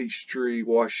Street, Peachtree,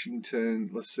 Washington.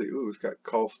 Let's see. Ooh, it's got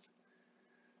cost.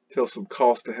 Tells some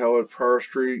cost to Howard, Pryor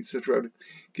Street, Central Avenue.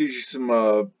 Gives you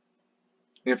some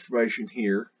information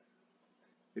here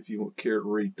if you would care to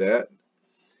read that.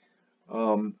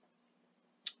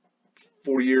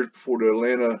 40 years before the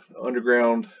Atlanta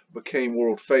Underground became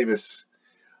world famous,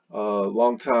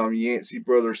 longtime Yancey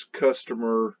Brothers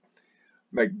customer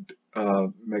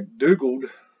McDougald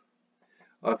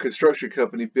construction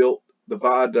company built the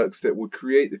viaducts that would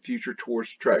create the future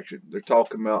tourist attraction. They're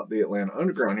talking about the Atlanta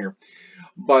Underground here.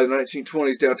 By the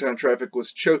 1920s, downtown traffic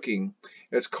was choking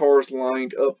as cars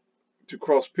lined up to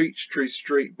cross Peachtree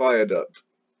Street Viaduct.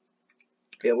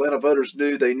 Atlanta voters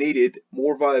knew they needed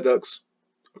more viaducts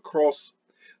across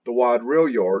the wide rail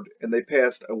yard, and they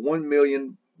passed a $1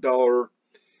 million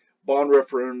bond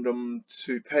referendum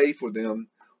to pay for them.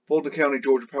 Fulton County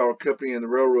Georgia Power Company and the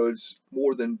railroads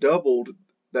more than doubled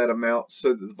that amount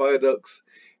so that the viaducts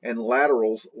and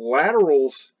laterals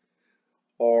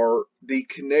are the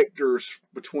connectors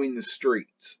between the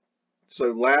streets.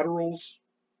 So laterals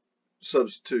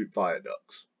substitute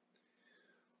viaducts.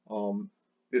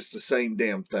 It's the same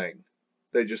damn thing.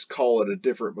 They just call it a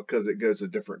different because it goes a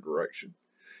different direction.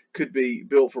 Could be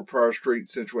built for Pryor Street,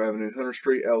 Central Avenue, Hunter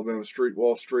Street, Alabama Street,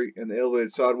 Wall Street, and the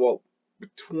elevated sidewalk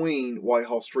between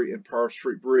Whitehall Street and Pryor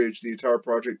Street Bridge. The entire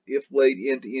project, if laid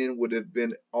end to end, would have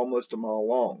been almost a mile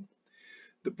long.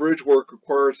 The bridge work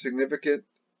required significant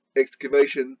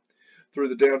excavation through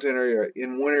the downtown area.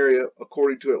 In one area,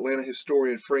 according to Atlanta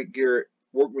historian Frank Garrett,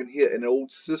 workmen hit an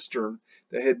old cistern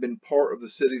that had been part of the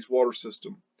city's water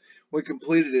system. When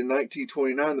completed in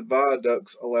 1929, the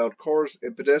viaducts allowed cars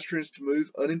and pedestrians to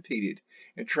move unimpeded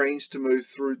and trains to move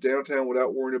through downtown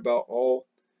without worried about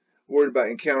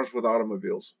encounters with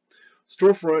automobiles.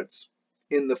 Storefronts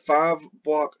in the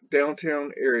 5-block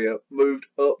downtown area moved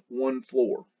up 1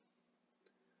 floor.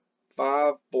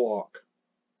 5-block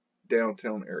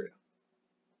downtown area.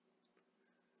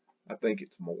 I think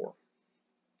it's more.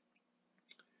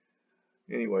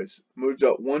 Anyways, moved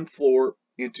up 1 floor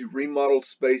into remodeled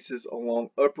spaces along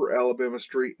Upper Alabama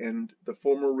Street, and the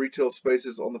former retail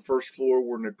spaces on the first floor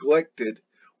were neglected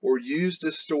or used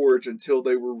as storage until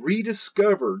they were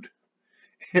rediscovered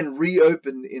and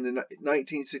reopened in the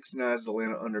 1969 as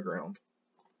Atlanta Underground.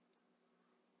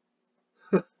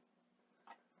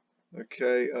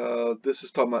 Okay, this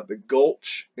is talking about the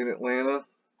Gulch in Atlanta.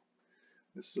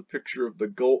 This is a picture of the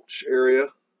Gulch area.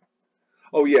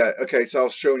 Oh yeah, okay, so I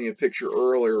was showing you a picture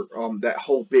earlier. That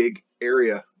whole big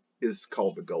area is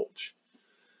called the Gulch.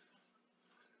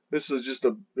 This is just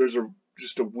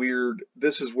a weird,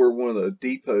 this is where one of the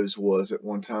depots was at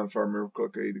one time, if I remember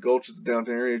correctly. The Gulch is the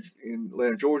downtown area in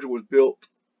Atlanta, Georgia, was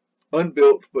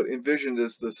unbuilt, but envisioned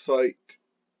as the site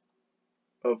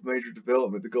of major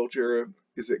development. The Gulch area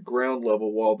is at ground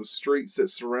level, while the streets that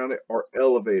surround it are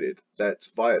elevated.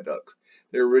 That's viaducts.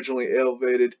 They were originally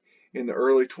elevated in the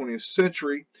early 20th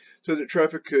century so that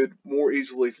traffic could more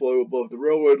easily flow above the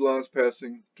railroad lines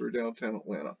passing through downtown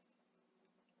Atlanta.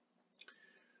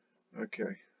 Okay,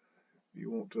 if you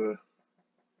want to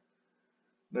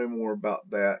know more about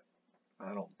that,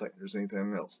 I don't think there's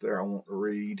anything else there I want to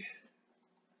read.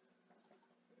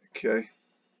 Okay,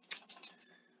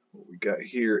 what we got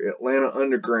here, Atlanta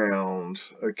Underground.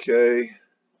 Okay,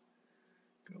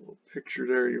 got a little picture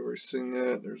there, you already seen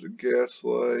that. There's a gas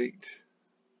light.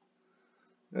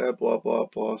 Blah blah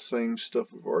blah, same stuff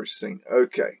we've already seen.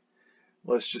 Okay,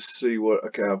 let's just see what,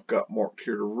 okay, I've got marked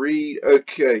here to read.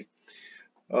 Okay,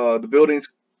 the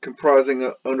buildings comprising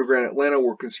underground Atlanta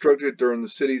were constructed during the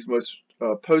city's most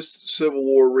post-Civil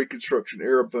War Reconstruction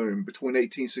era boom between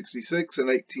 1866 and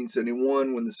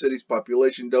 1871, when the city's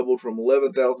population doubled from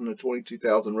 11,000 to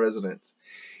 22,000 residents.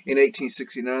 In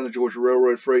 1869, the Georgia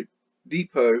Railroad Freight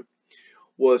Depot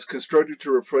was constructed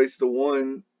to replace the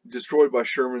one destroyed by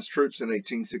Sherman's troops in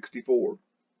 1864.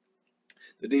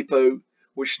 The depot,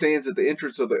 which stands at the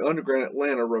entrance of the underground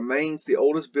Atlanta, remains the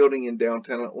oldest building in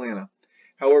downtown Atlanta.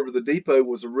 However, the depot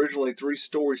was originally 3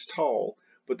 stories tall,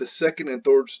 but the second and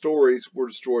third stories were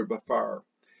destroyed by fire.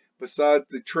 Besides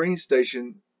the train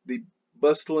station, the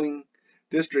bustling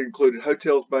district included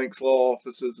hotels, banks, law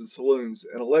offices, and saloons.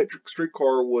 An electric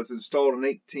streetcar was installed in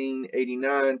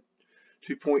 1889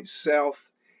 to point south,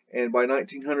 and by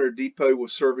 1900, depot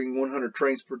was serving 100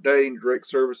 trains per day in direct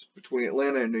service between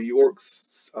Atlanta and New York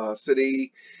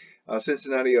City,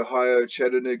 Cincinnati, Ohio,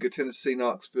 Chattanooga, Tennessee,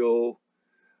 Knoxville,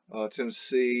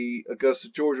 Tennessee, Augusta,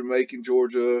 Georgia, Macon,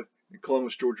 Georgia, and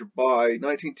Columbus, Georgia. By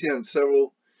 1910,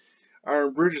 several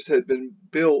iron bridges had been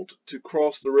built to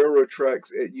cross the railroad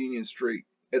tracks at Union Street.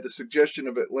 At the suggestion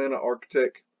of Atlanta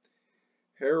architect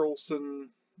Harrelson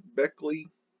Beckley.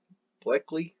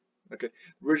 Okay, the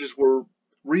bridges were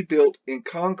rebuilt in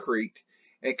concrete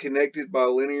and connected by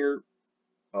linear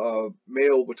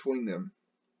mail between them.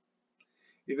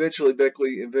 Eventually,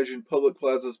 Beckley envisioned public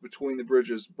plazas between the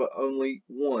bridges, but only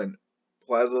one,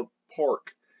 Plaza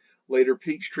Park. Later,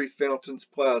 Peachtree Fountains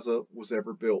Plaza was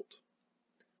ever built.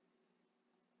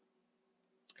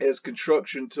 As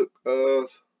construction took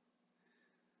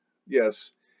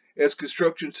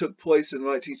place in the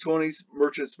 1920s,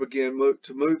 merchants began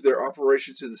to move their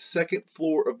operation to the second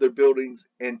floor of their buildings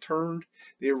and turned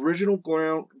the original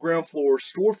ground floor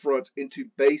storefronts into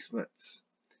basements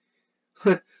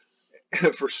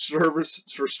for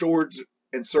storage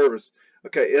and service.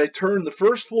 Okay, they turned the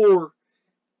first floor,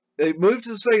 they moved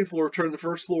to the second floor, turned the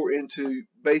first floor into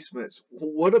basements.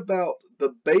 What about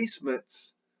the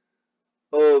basements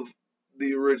of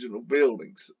the original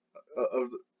buildings?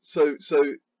 So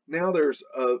now there's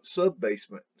a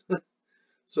sub-basement.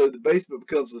 So the basement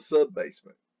becomes the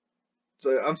sub-basement.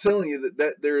 So I'm telling you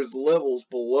that there's levels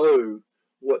below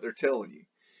what they're telling you.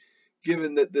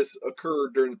 Given that this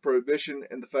occurred during the Prohibition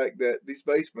and the fact that these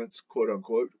basements, quote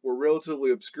unquote, were relatively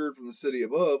obscured from the city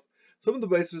above, some of the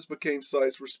basements became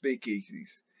sites for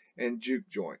speakeasies and juke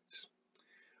joints,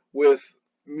 with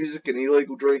music and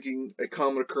illegal drinking a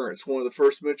common occurrence. One of the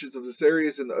first mentions of this area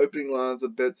is in the opening lines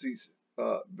of Bessie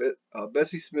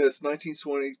Smith's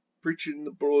 1920 Preaching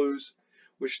the Blues,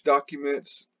 which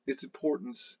documents its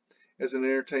importance as an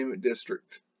entertainment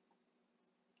district.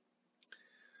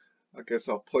 I guess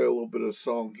I'll play a little bit of a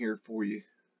song here for you.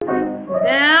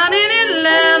 Down in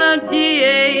Atlanta,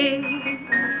 GA,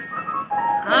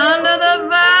 under the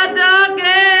viaduct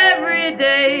every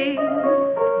day,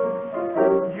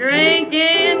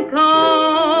 drinking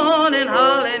corn and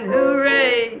hollering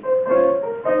hooray,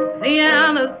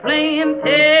 Sienna's playing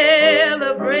till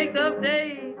the break of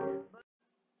day.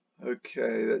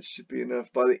 Okay, that should be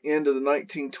enough. By the end of the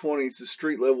 1920s, the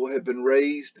street level had been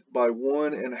raised by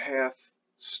 1.5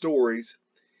 stories,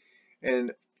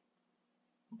 and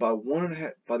by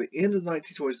the end of the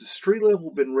 1920s, the street level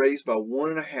had been raised by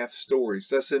 1.5 stories.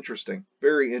 That's interesting,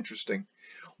 very interesting.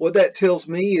 What that tells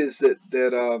me is that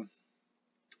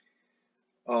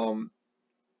The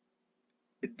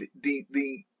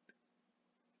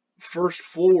first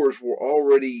floors were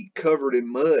already covered in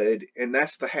mud, and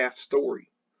that's the half story.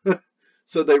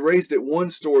 So they raised it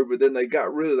 1 story, but then they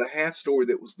got rid of the half story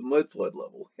that was the mud flood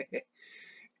level.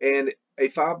 And a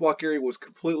 5-block area was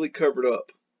completely covered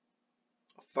up.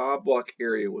 A 5-block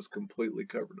area was completely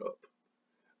covered up.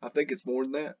 I think it's more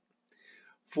than that.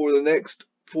 For the next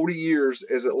 40 years,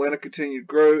 as Atlanta continued to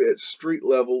grow at street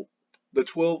level, the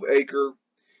 12-acre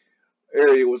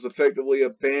area was effectively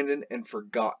abandoned and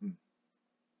forgotten.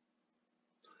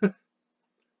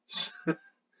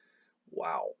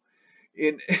 Wow.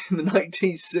 In the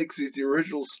 1960s, the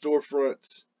original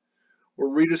storefronts were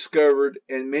rediscovered,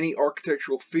 and many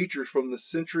architectural features from the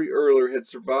century earlier had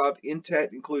survived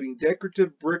intact, including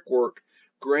decorative brickwork,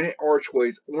 granite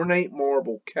archways, ornate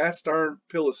marble, cast iron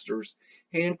pilasters,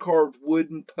 hand-carved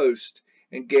wooden posts,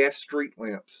 and gas street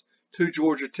lamps. 2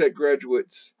 Georgia Tech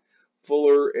graduates,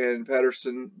 Fuller and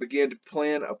Patterson, began to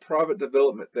plan a private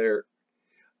development there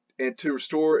and to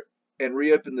restore and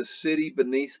reopen the city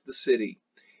beneath the city.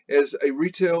 As a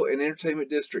retail and entertainment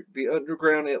district, the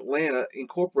Underground Atlanta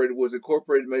Incorporated was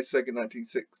incorporated May 2nd,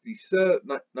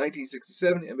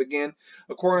 1967, and began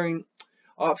acquiring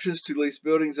options to lease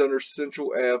buildings under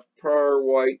Central Ave, Pryor,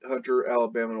 White, Hunter,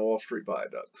 Alabama, and Wall Street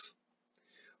viaducts.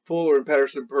 Fuller and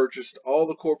Patterson purchased all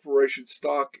the corporation's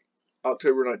stock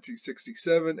October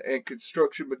 1967, and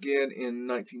construction began in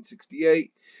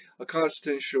 1968. A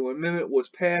constitutional amendment was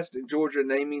passed in Georgia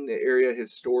naming the area a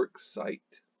historic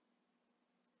site.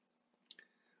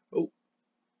 Oh,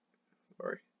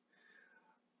 sorry.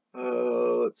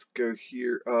 Let's go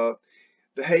here.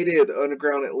 The heyday of the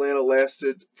Underground Atlanta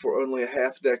lasted for only a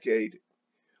half-decade,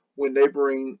 when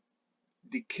neighboring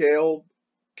DeKalb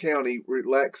County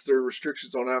relaxed their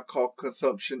restrictions on alcohol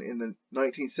consumption in the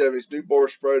 1970s. New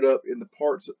bars sprayed up in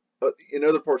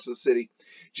other parts of the city,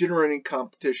 generating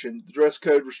competition. The dress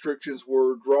code restrictions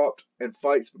were dropped, and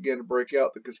fights began to break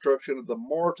out. The construction of the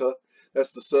MARTA,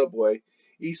 that's the subway,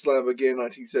 East Line began in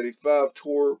 1975,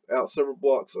 tore out several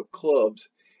blocks of clubs,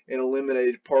 and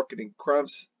eliminated parking.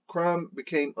 Crime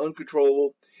became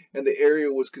uncontrollable, and the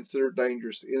area was considered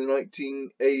dangerous. In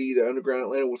 1980, the Underground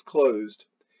Atlanta was closed.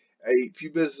 A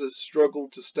few businesses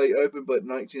struggled to stay open, but in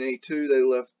 1982 they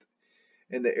left,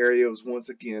 and the area was once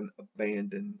again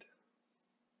abandoned.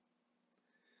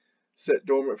 Set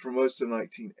dormant for most of the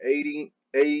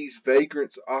 1980s,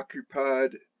 vagrants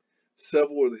occupied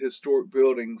several of the historic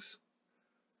buildings,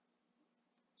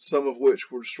 some of which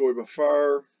were destroyed by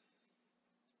fire.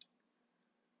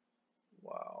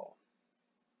 Wow.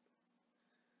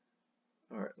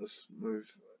 Alright, let's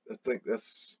move. I think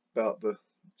that's about the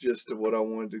gist of what I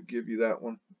wanted to give you that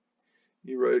one.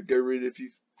 You ready? Go read it if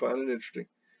you find it interesting.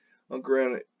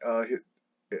 Underground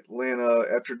Atlanta.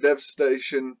 After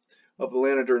devastation of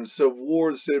Atlanta during the Civil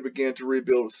War, the city began to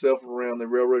rebuild itself around the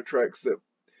railroad tracks that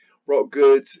brought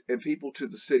goods and people to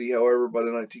the city. However, by the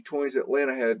 1920s,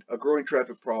 Atlanta had a growing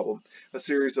traffic problem. A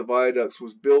series of viaducts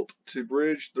was built to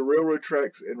bridge the railroad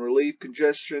tracks and relieve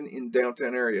congestion in the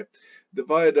downtown area. The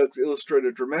viaducts illustrate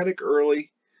a dramatic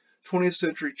early 20th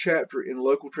century chapter in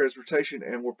local transportation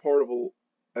and were part of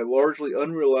a largely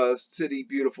unrealized city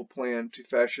beautiful plan to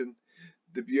fashion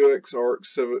the Viaducts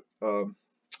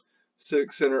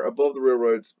Civic Center above the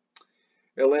railroads.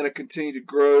 Atlanta continued to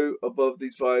grow above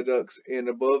these viaducts and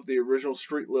above the original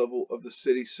street level of the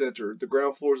city center. The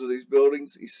ground floors of these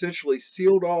buildings, essentially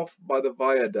sealed off by the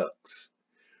viaducts,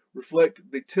 reflect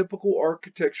the typical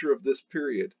architecture of this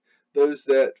period. Those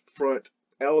that front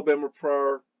Alabama,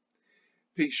 Pryor,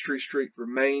 Peachtree Street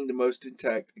remain the most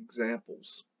intact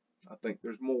examples. I think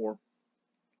there's more.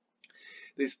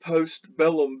 These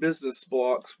post-bellum business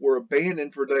blocks were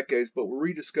abandoned for decades, but were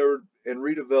rediscovered and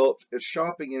redeveloped as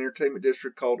shopping and entertainment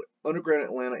district called Underground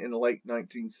Atlanta in the late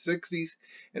 1960s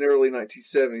and early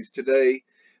 1970s. Today,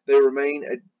 they remain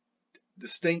a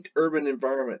distinct urban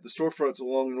environment. The storefronts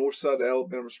along the north side of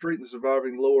Alabama Street and the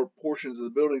surviving lower portions of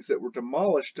the buildings that were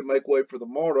demolished to make way for the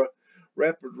MARTA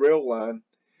rapid rail line.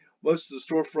 Most of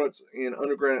the storefronts in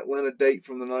Underground Atlanta date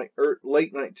from the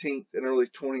late 19th and early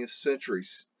 20th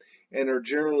centuries, and are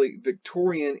generally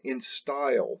Victorian in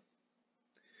style.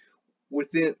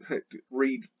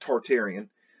 Read Tartarian.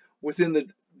 Within the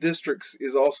districts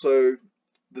is also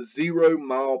the 0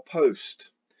 Mile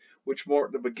Post, which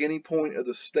marked the beginning point of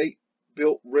the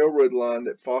state-built railroad line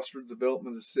that fostered the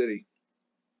development of the city.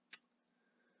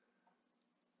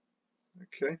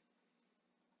 Okay.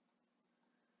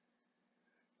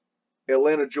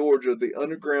 Atlanta, Georgia. The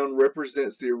Underground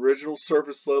represents the original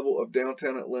surface level of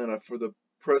downtown Atlanta. For the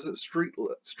present,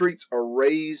 streets are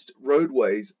raised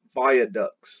roadways,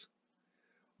 viaducts,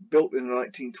 built in the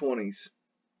 1920s.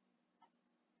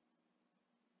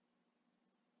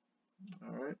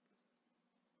 All right.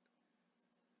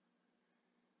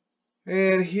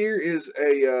 And here is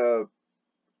a,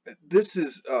 this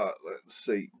is, let's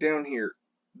see, down here.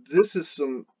 This is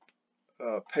some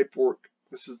paperwork.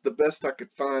 This is the best I could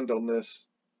find on this.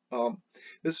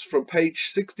 This is from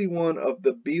page 61 of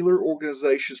the Beeler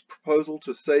Organization's proposal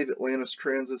to save Atlanta's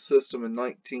transit system in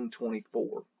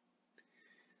 1924.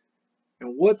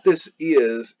 And what this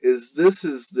is this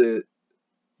is the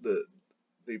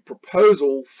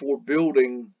proposal for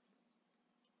building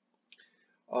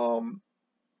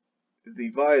the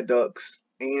viaducts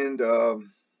and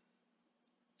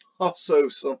also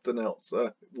something else.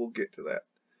 We'll get to that.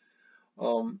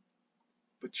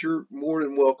 But you're more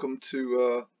than welcome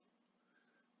to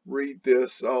read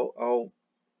this. I'll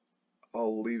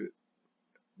leave it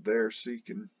there so you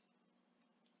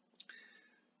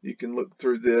can look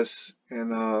through this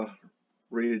and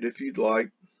read it if you'd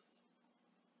like.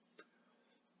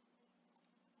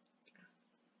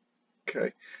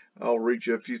 Okay, I'll read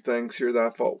you a few things here that I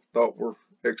thought were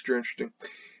extra interesting.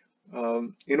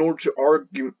 In order to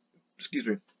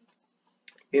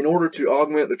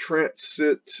augment the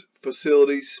transit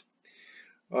facilities,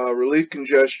 relieve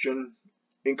congestion,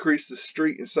 increase the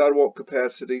street and sidewalk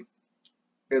capacity,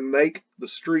 and make the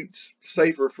streets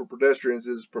safer for pedestrians,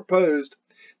 it is proposed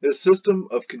that a system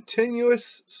of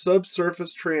continuous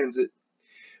subsurface transit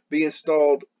be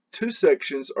installed. 2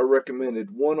 sections are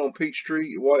recommended. One on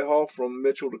Peachtree, Whitehall from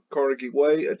Mitchell to Carnegie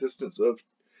Way, a distance of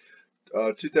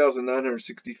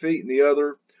 2,960 feet, and the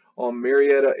other on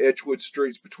Marietta, Edgewood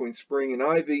Streets between Spring and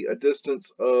Ivy, a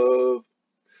distance of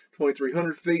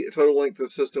 2,300 feet. A total length of the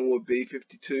system would be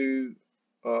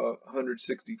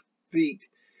 5,260 feet,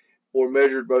 or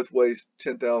measured both ways,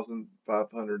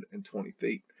 10,520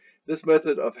 feet. This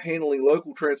method of handling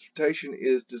local transportation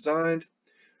is designed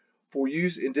for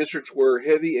use in districts where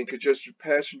heavy and congested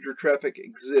passenger traffic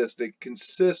exists. It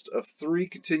consists of 3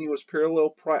 continuous parallel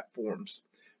platforms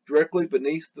directly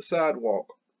beneath the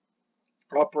sidewalk,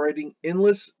 operating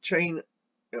endless chain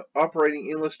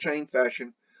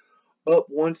fashion up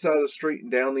one side of the street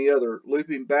and down the other,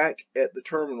 looping back at the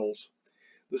terminals.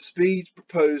 The speeds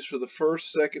proposed for the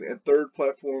first, second, and third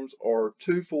platforms are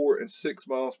 2, 4, and 6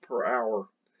 miles per hour,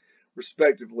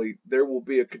 respectively. There will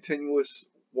be a continuous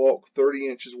walk 30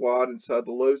 inches wide inside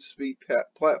the low speed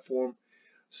platform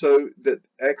so that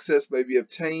access may be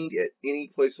obtained at any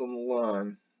place on the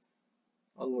line.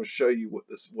 I'm going to show you what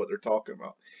they're talking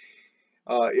about.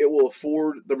 It will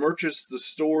afford the merchants, the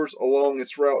stores along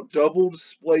its route, double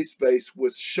display space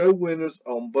with show windows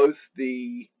on both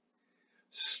the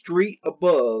street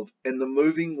above and the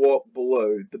moving walk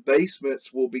below. The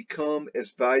basements will become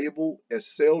as valuable as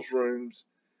sales rooms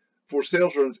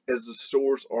as the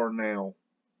stores are now.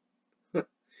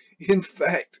 In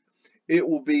fact, it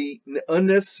will be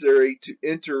unnecessary to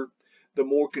enter the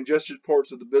more congested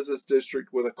parts of the business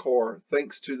district with a car,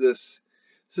 thanks to this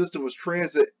system of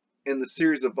transit and the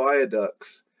series of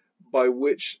viaducts by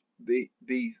which the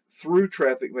through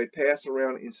traffic may pass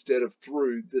around instead of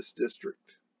through this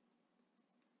district.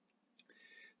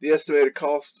 The estimated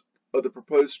cost of the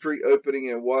proposed street opening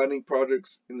and widening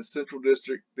projects in the central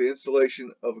district, the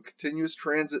installation of a continuous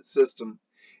transit system,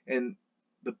 and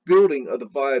the building of the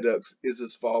viaducts is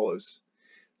as follows.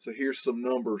 So here's some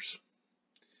numbers.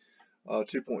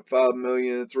 2.5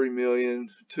 million, 3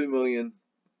 million, 2 million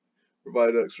for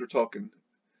viaducts. We're talking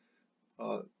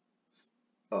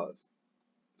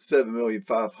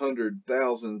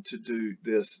 7,500,000 to do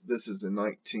this. This is in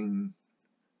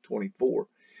 1924.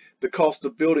 The cost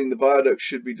of building the viaduct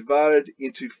should be divided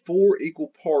into 4 equal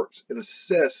parts and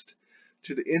assessed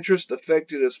to the interest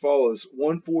affected as follows: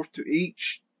 1/4 to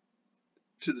each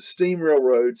to the steam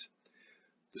railroads,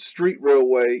 the street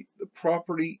railway, the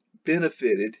property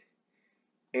benefited,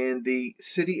 and the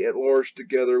city at large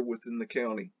together within the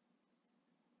county.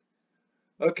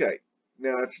 Okay,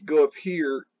 now if you go up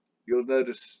here, you'll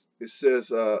notice it says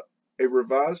a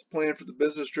revised plan for the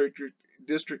business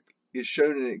district is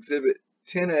shown in Exhibit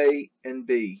 10A and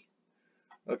B.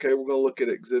 Okay, we're going to look at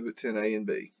Exhibit 10A and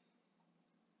B.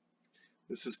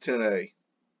 This is 10A.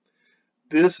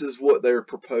 This is what they're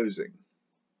proposing.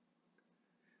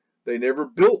 They never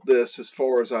built this as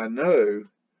far as I know,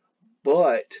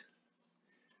 but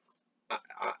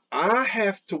I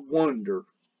have to wonder,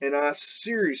 and I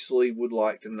seriously would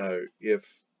like to know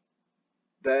if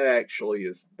that actually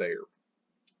is there.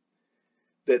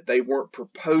 That they weren't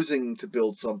proposing to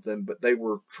build something, but they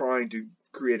were trying to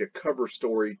create a cover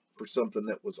story for something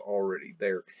that was already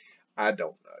there. I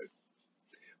don't know.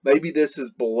 Maybe this is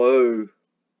below,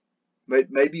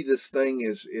 maybe this thing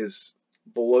is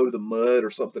below the mud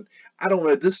or something. I don't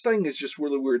know. This thing is just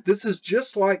really weird. This is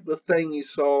just like the thing you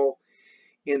saw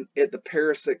at the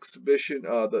Paris exhibition,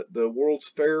 the World's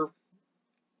Fair.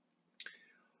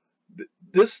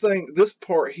 This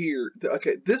part here,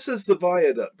 okay, this is the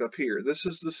viaduct up here. This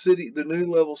is the new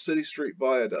level City Street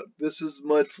Viaduct. This is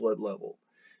Mudflood level.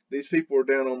 These people are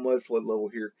down on Mudflood level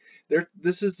here.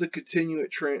 This is the continuous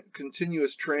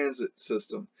transit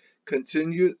system.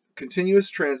 Continuous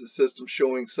transit system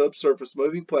showing subsurface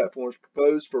moving platforms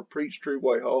proposed for Peachtree,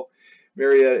 Whitehall,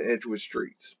 Marietta, and Edgewood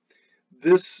streets.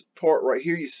 This part right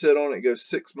here, you sit on it, goes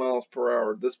 6 miles per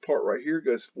hour. This part right here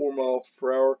goes 4 miles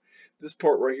per hour. This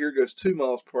part right here goes 2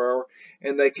 miles per hour,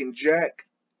 and they can jack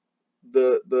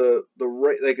the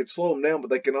rate. They can slow them down, but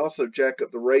they can also jack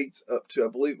up the rates up to, I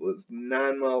believe it was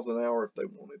 9 miles an hour if they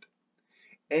wanted.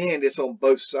 And it's on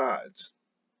both sides.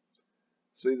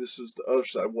 See, this is the other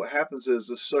side. What happens is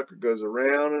this sucker goes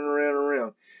around and around and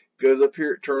around. It goes up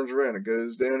here, it turns around. It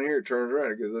goes down here, it turns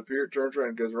around. It goes up here, it turns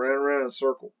around. It goes around and around in a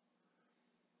circle.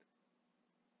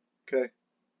 Okay.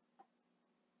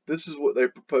 This is what they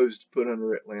proposed to put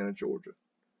under Atlanta, Georgia.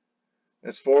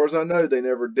 As far as I know, they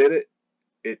never did it.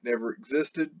 It never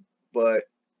existed. But,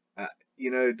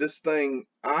 you know, this thing,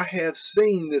 I have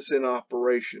seen this in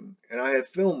operation. And I have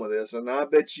film of this. And I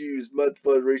bet you as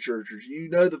Mudflood researchers, you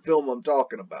know the film I'm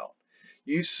talking about.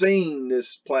 You've seen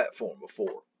this platform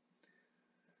before.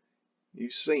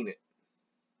 You've seen it.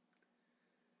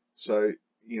 So,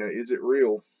 you know, is it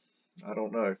real? I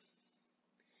don't know.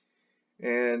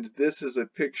 And this is a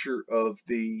picture of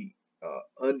the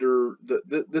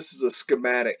this is a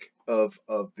schematic of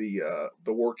the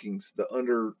workings, the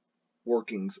under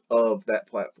workings of that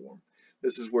platform.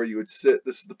 This is where you would sit.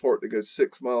 This is the part that goes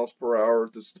 6 miles per hour.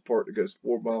 This is the part that goes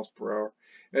 4 miles per hour,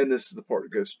 and this is the part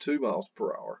that goes 2 miles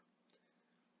per hour.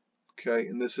 Okay,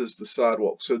 and this is the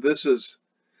sidewalk. So this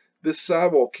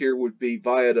sidewalk here would be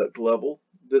viaduct level.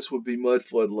 This would be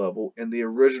Mudflood level, and the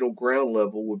original ground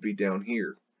level would be down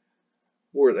here,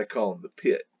 or they call them the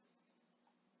pit.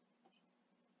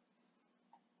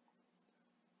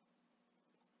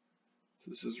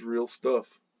 This is real stuff.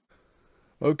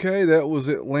 Okay, that was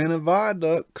Atlanta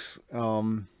Viaducts.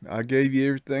 I gave you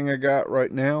everything I got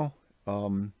right now.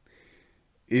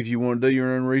 If you want to do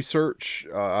your own research,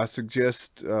 I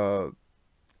suggest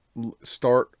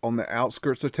start on the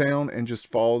outskirts of town and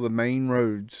just follow the main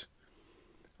roads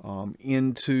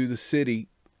into the city.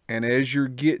 And as you're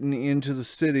getting into the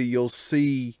city, you'll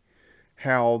see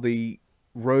how the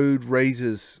road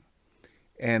raises,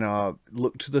 and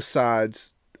look to the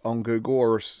sides on Google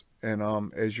Earth, and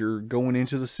as you're going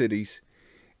into the cities,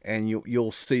 and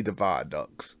you'll see the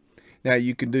viaducts. Now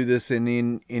you can do this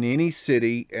in any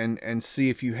city and see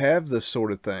if you have this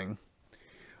sort of thing.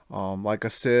 Like I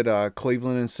said,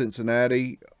 Cleveland and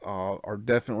Cincinnati are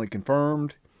definitely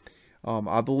confirmed.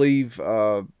 I believe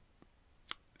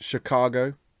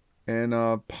Chicago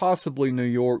and possibly New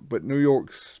York, but New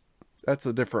York's, that's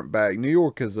a different bag. New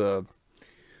York is a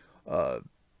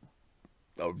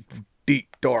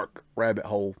deep, dark rabbit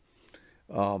hole.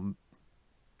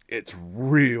 It's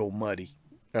real muddy,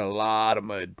 a lot of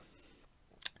mud.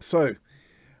 So,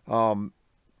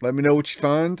 let me know what you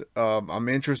find. I'm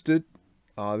interested.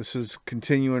 This is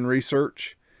continuing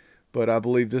research, but I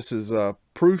believe this is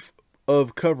proof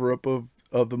of cover-up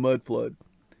of the mud flood.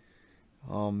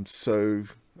 So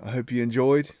I hope you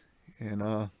enjoyed,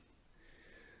 and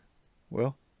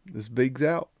well, this Big's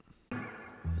out.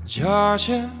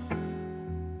 Georgia,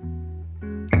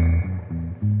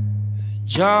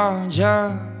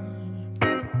 Georgia,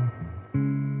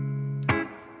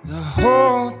 the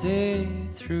whole day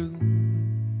through,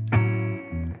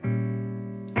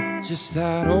 just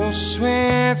that old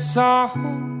sweet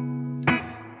song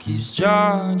keeps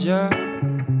Georgia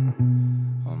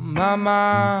on my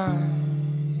mind.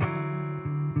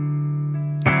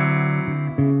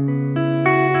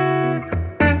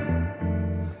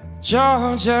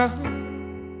 Georgia,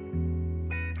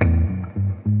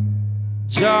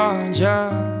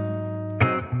 Georgia,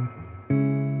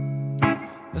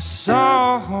 a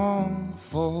song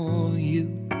for you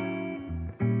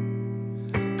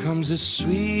comes as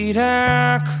sweet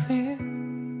and clear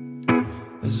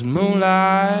as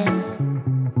moonlight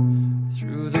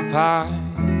through the pines.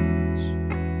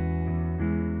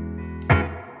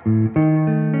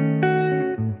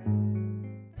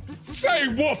 Say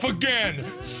woof again!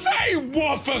 Say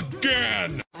woof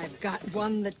again! I've got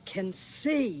one that can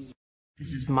see.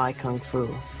 This is my kung fu,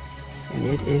 and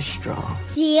it is strong.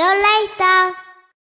 See you later.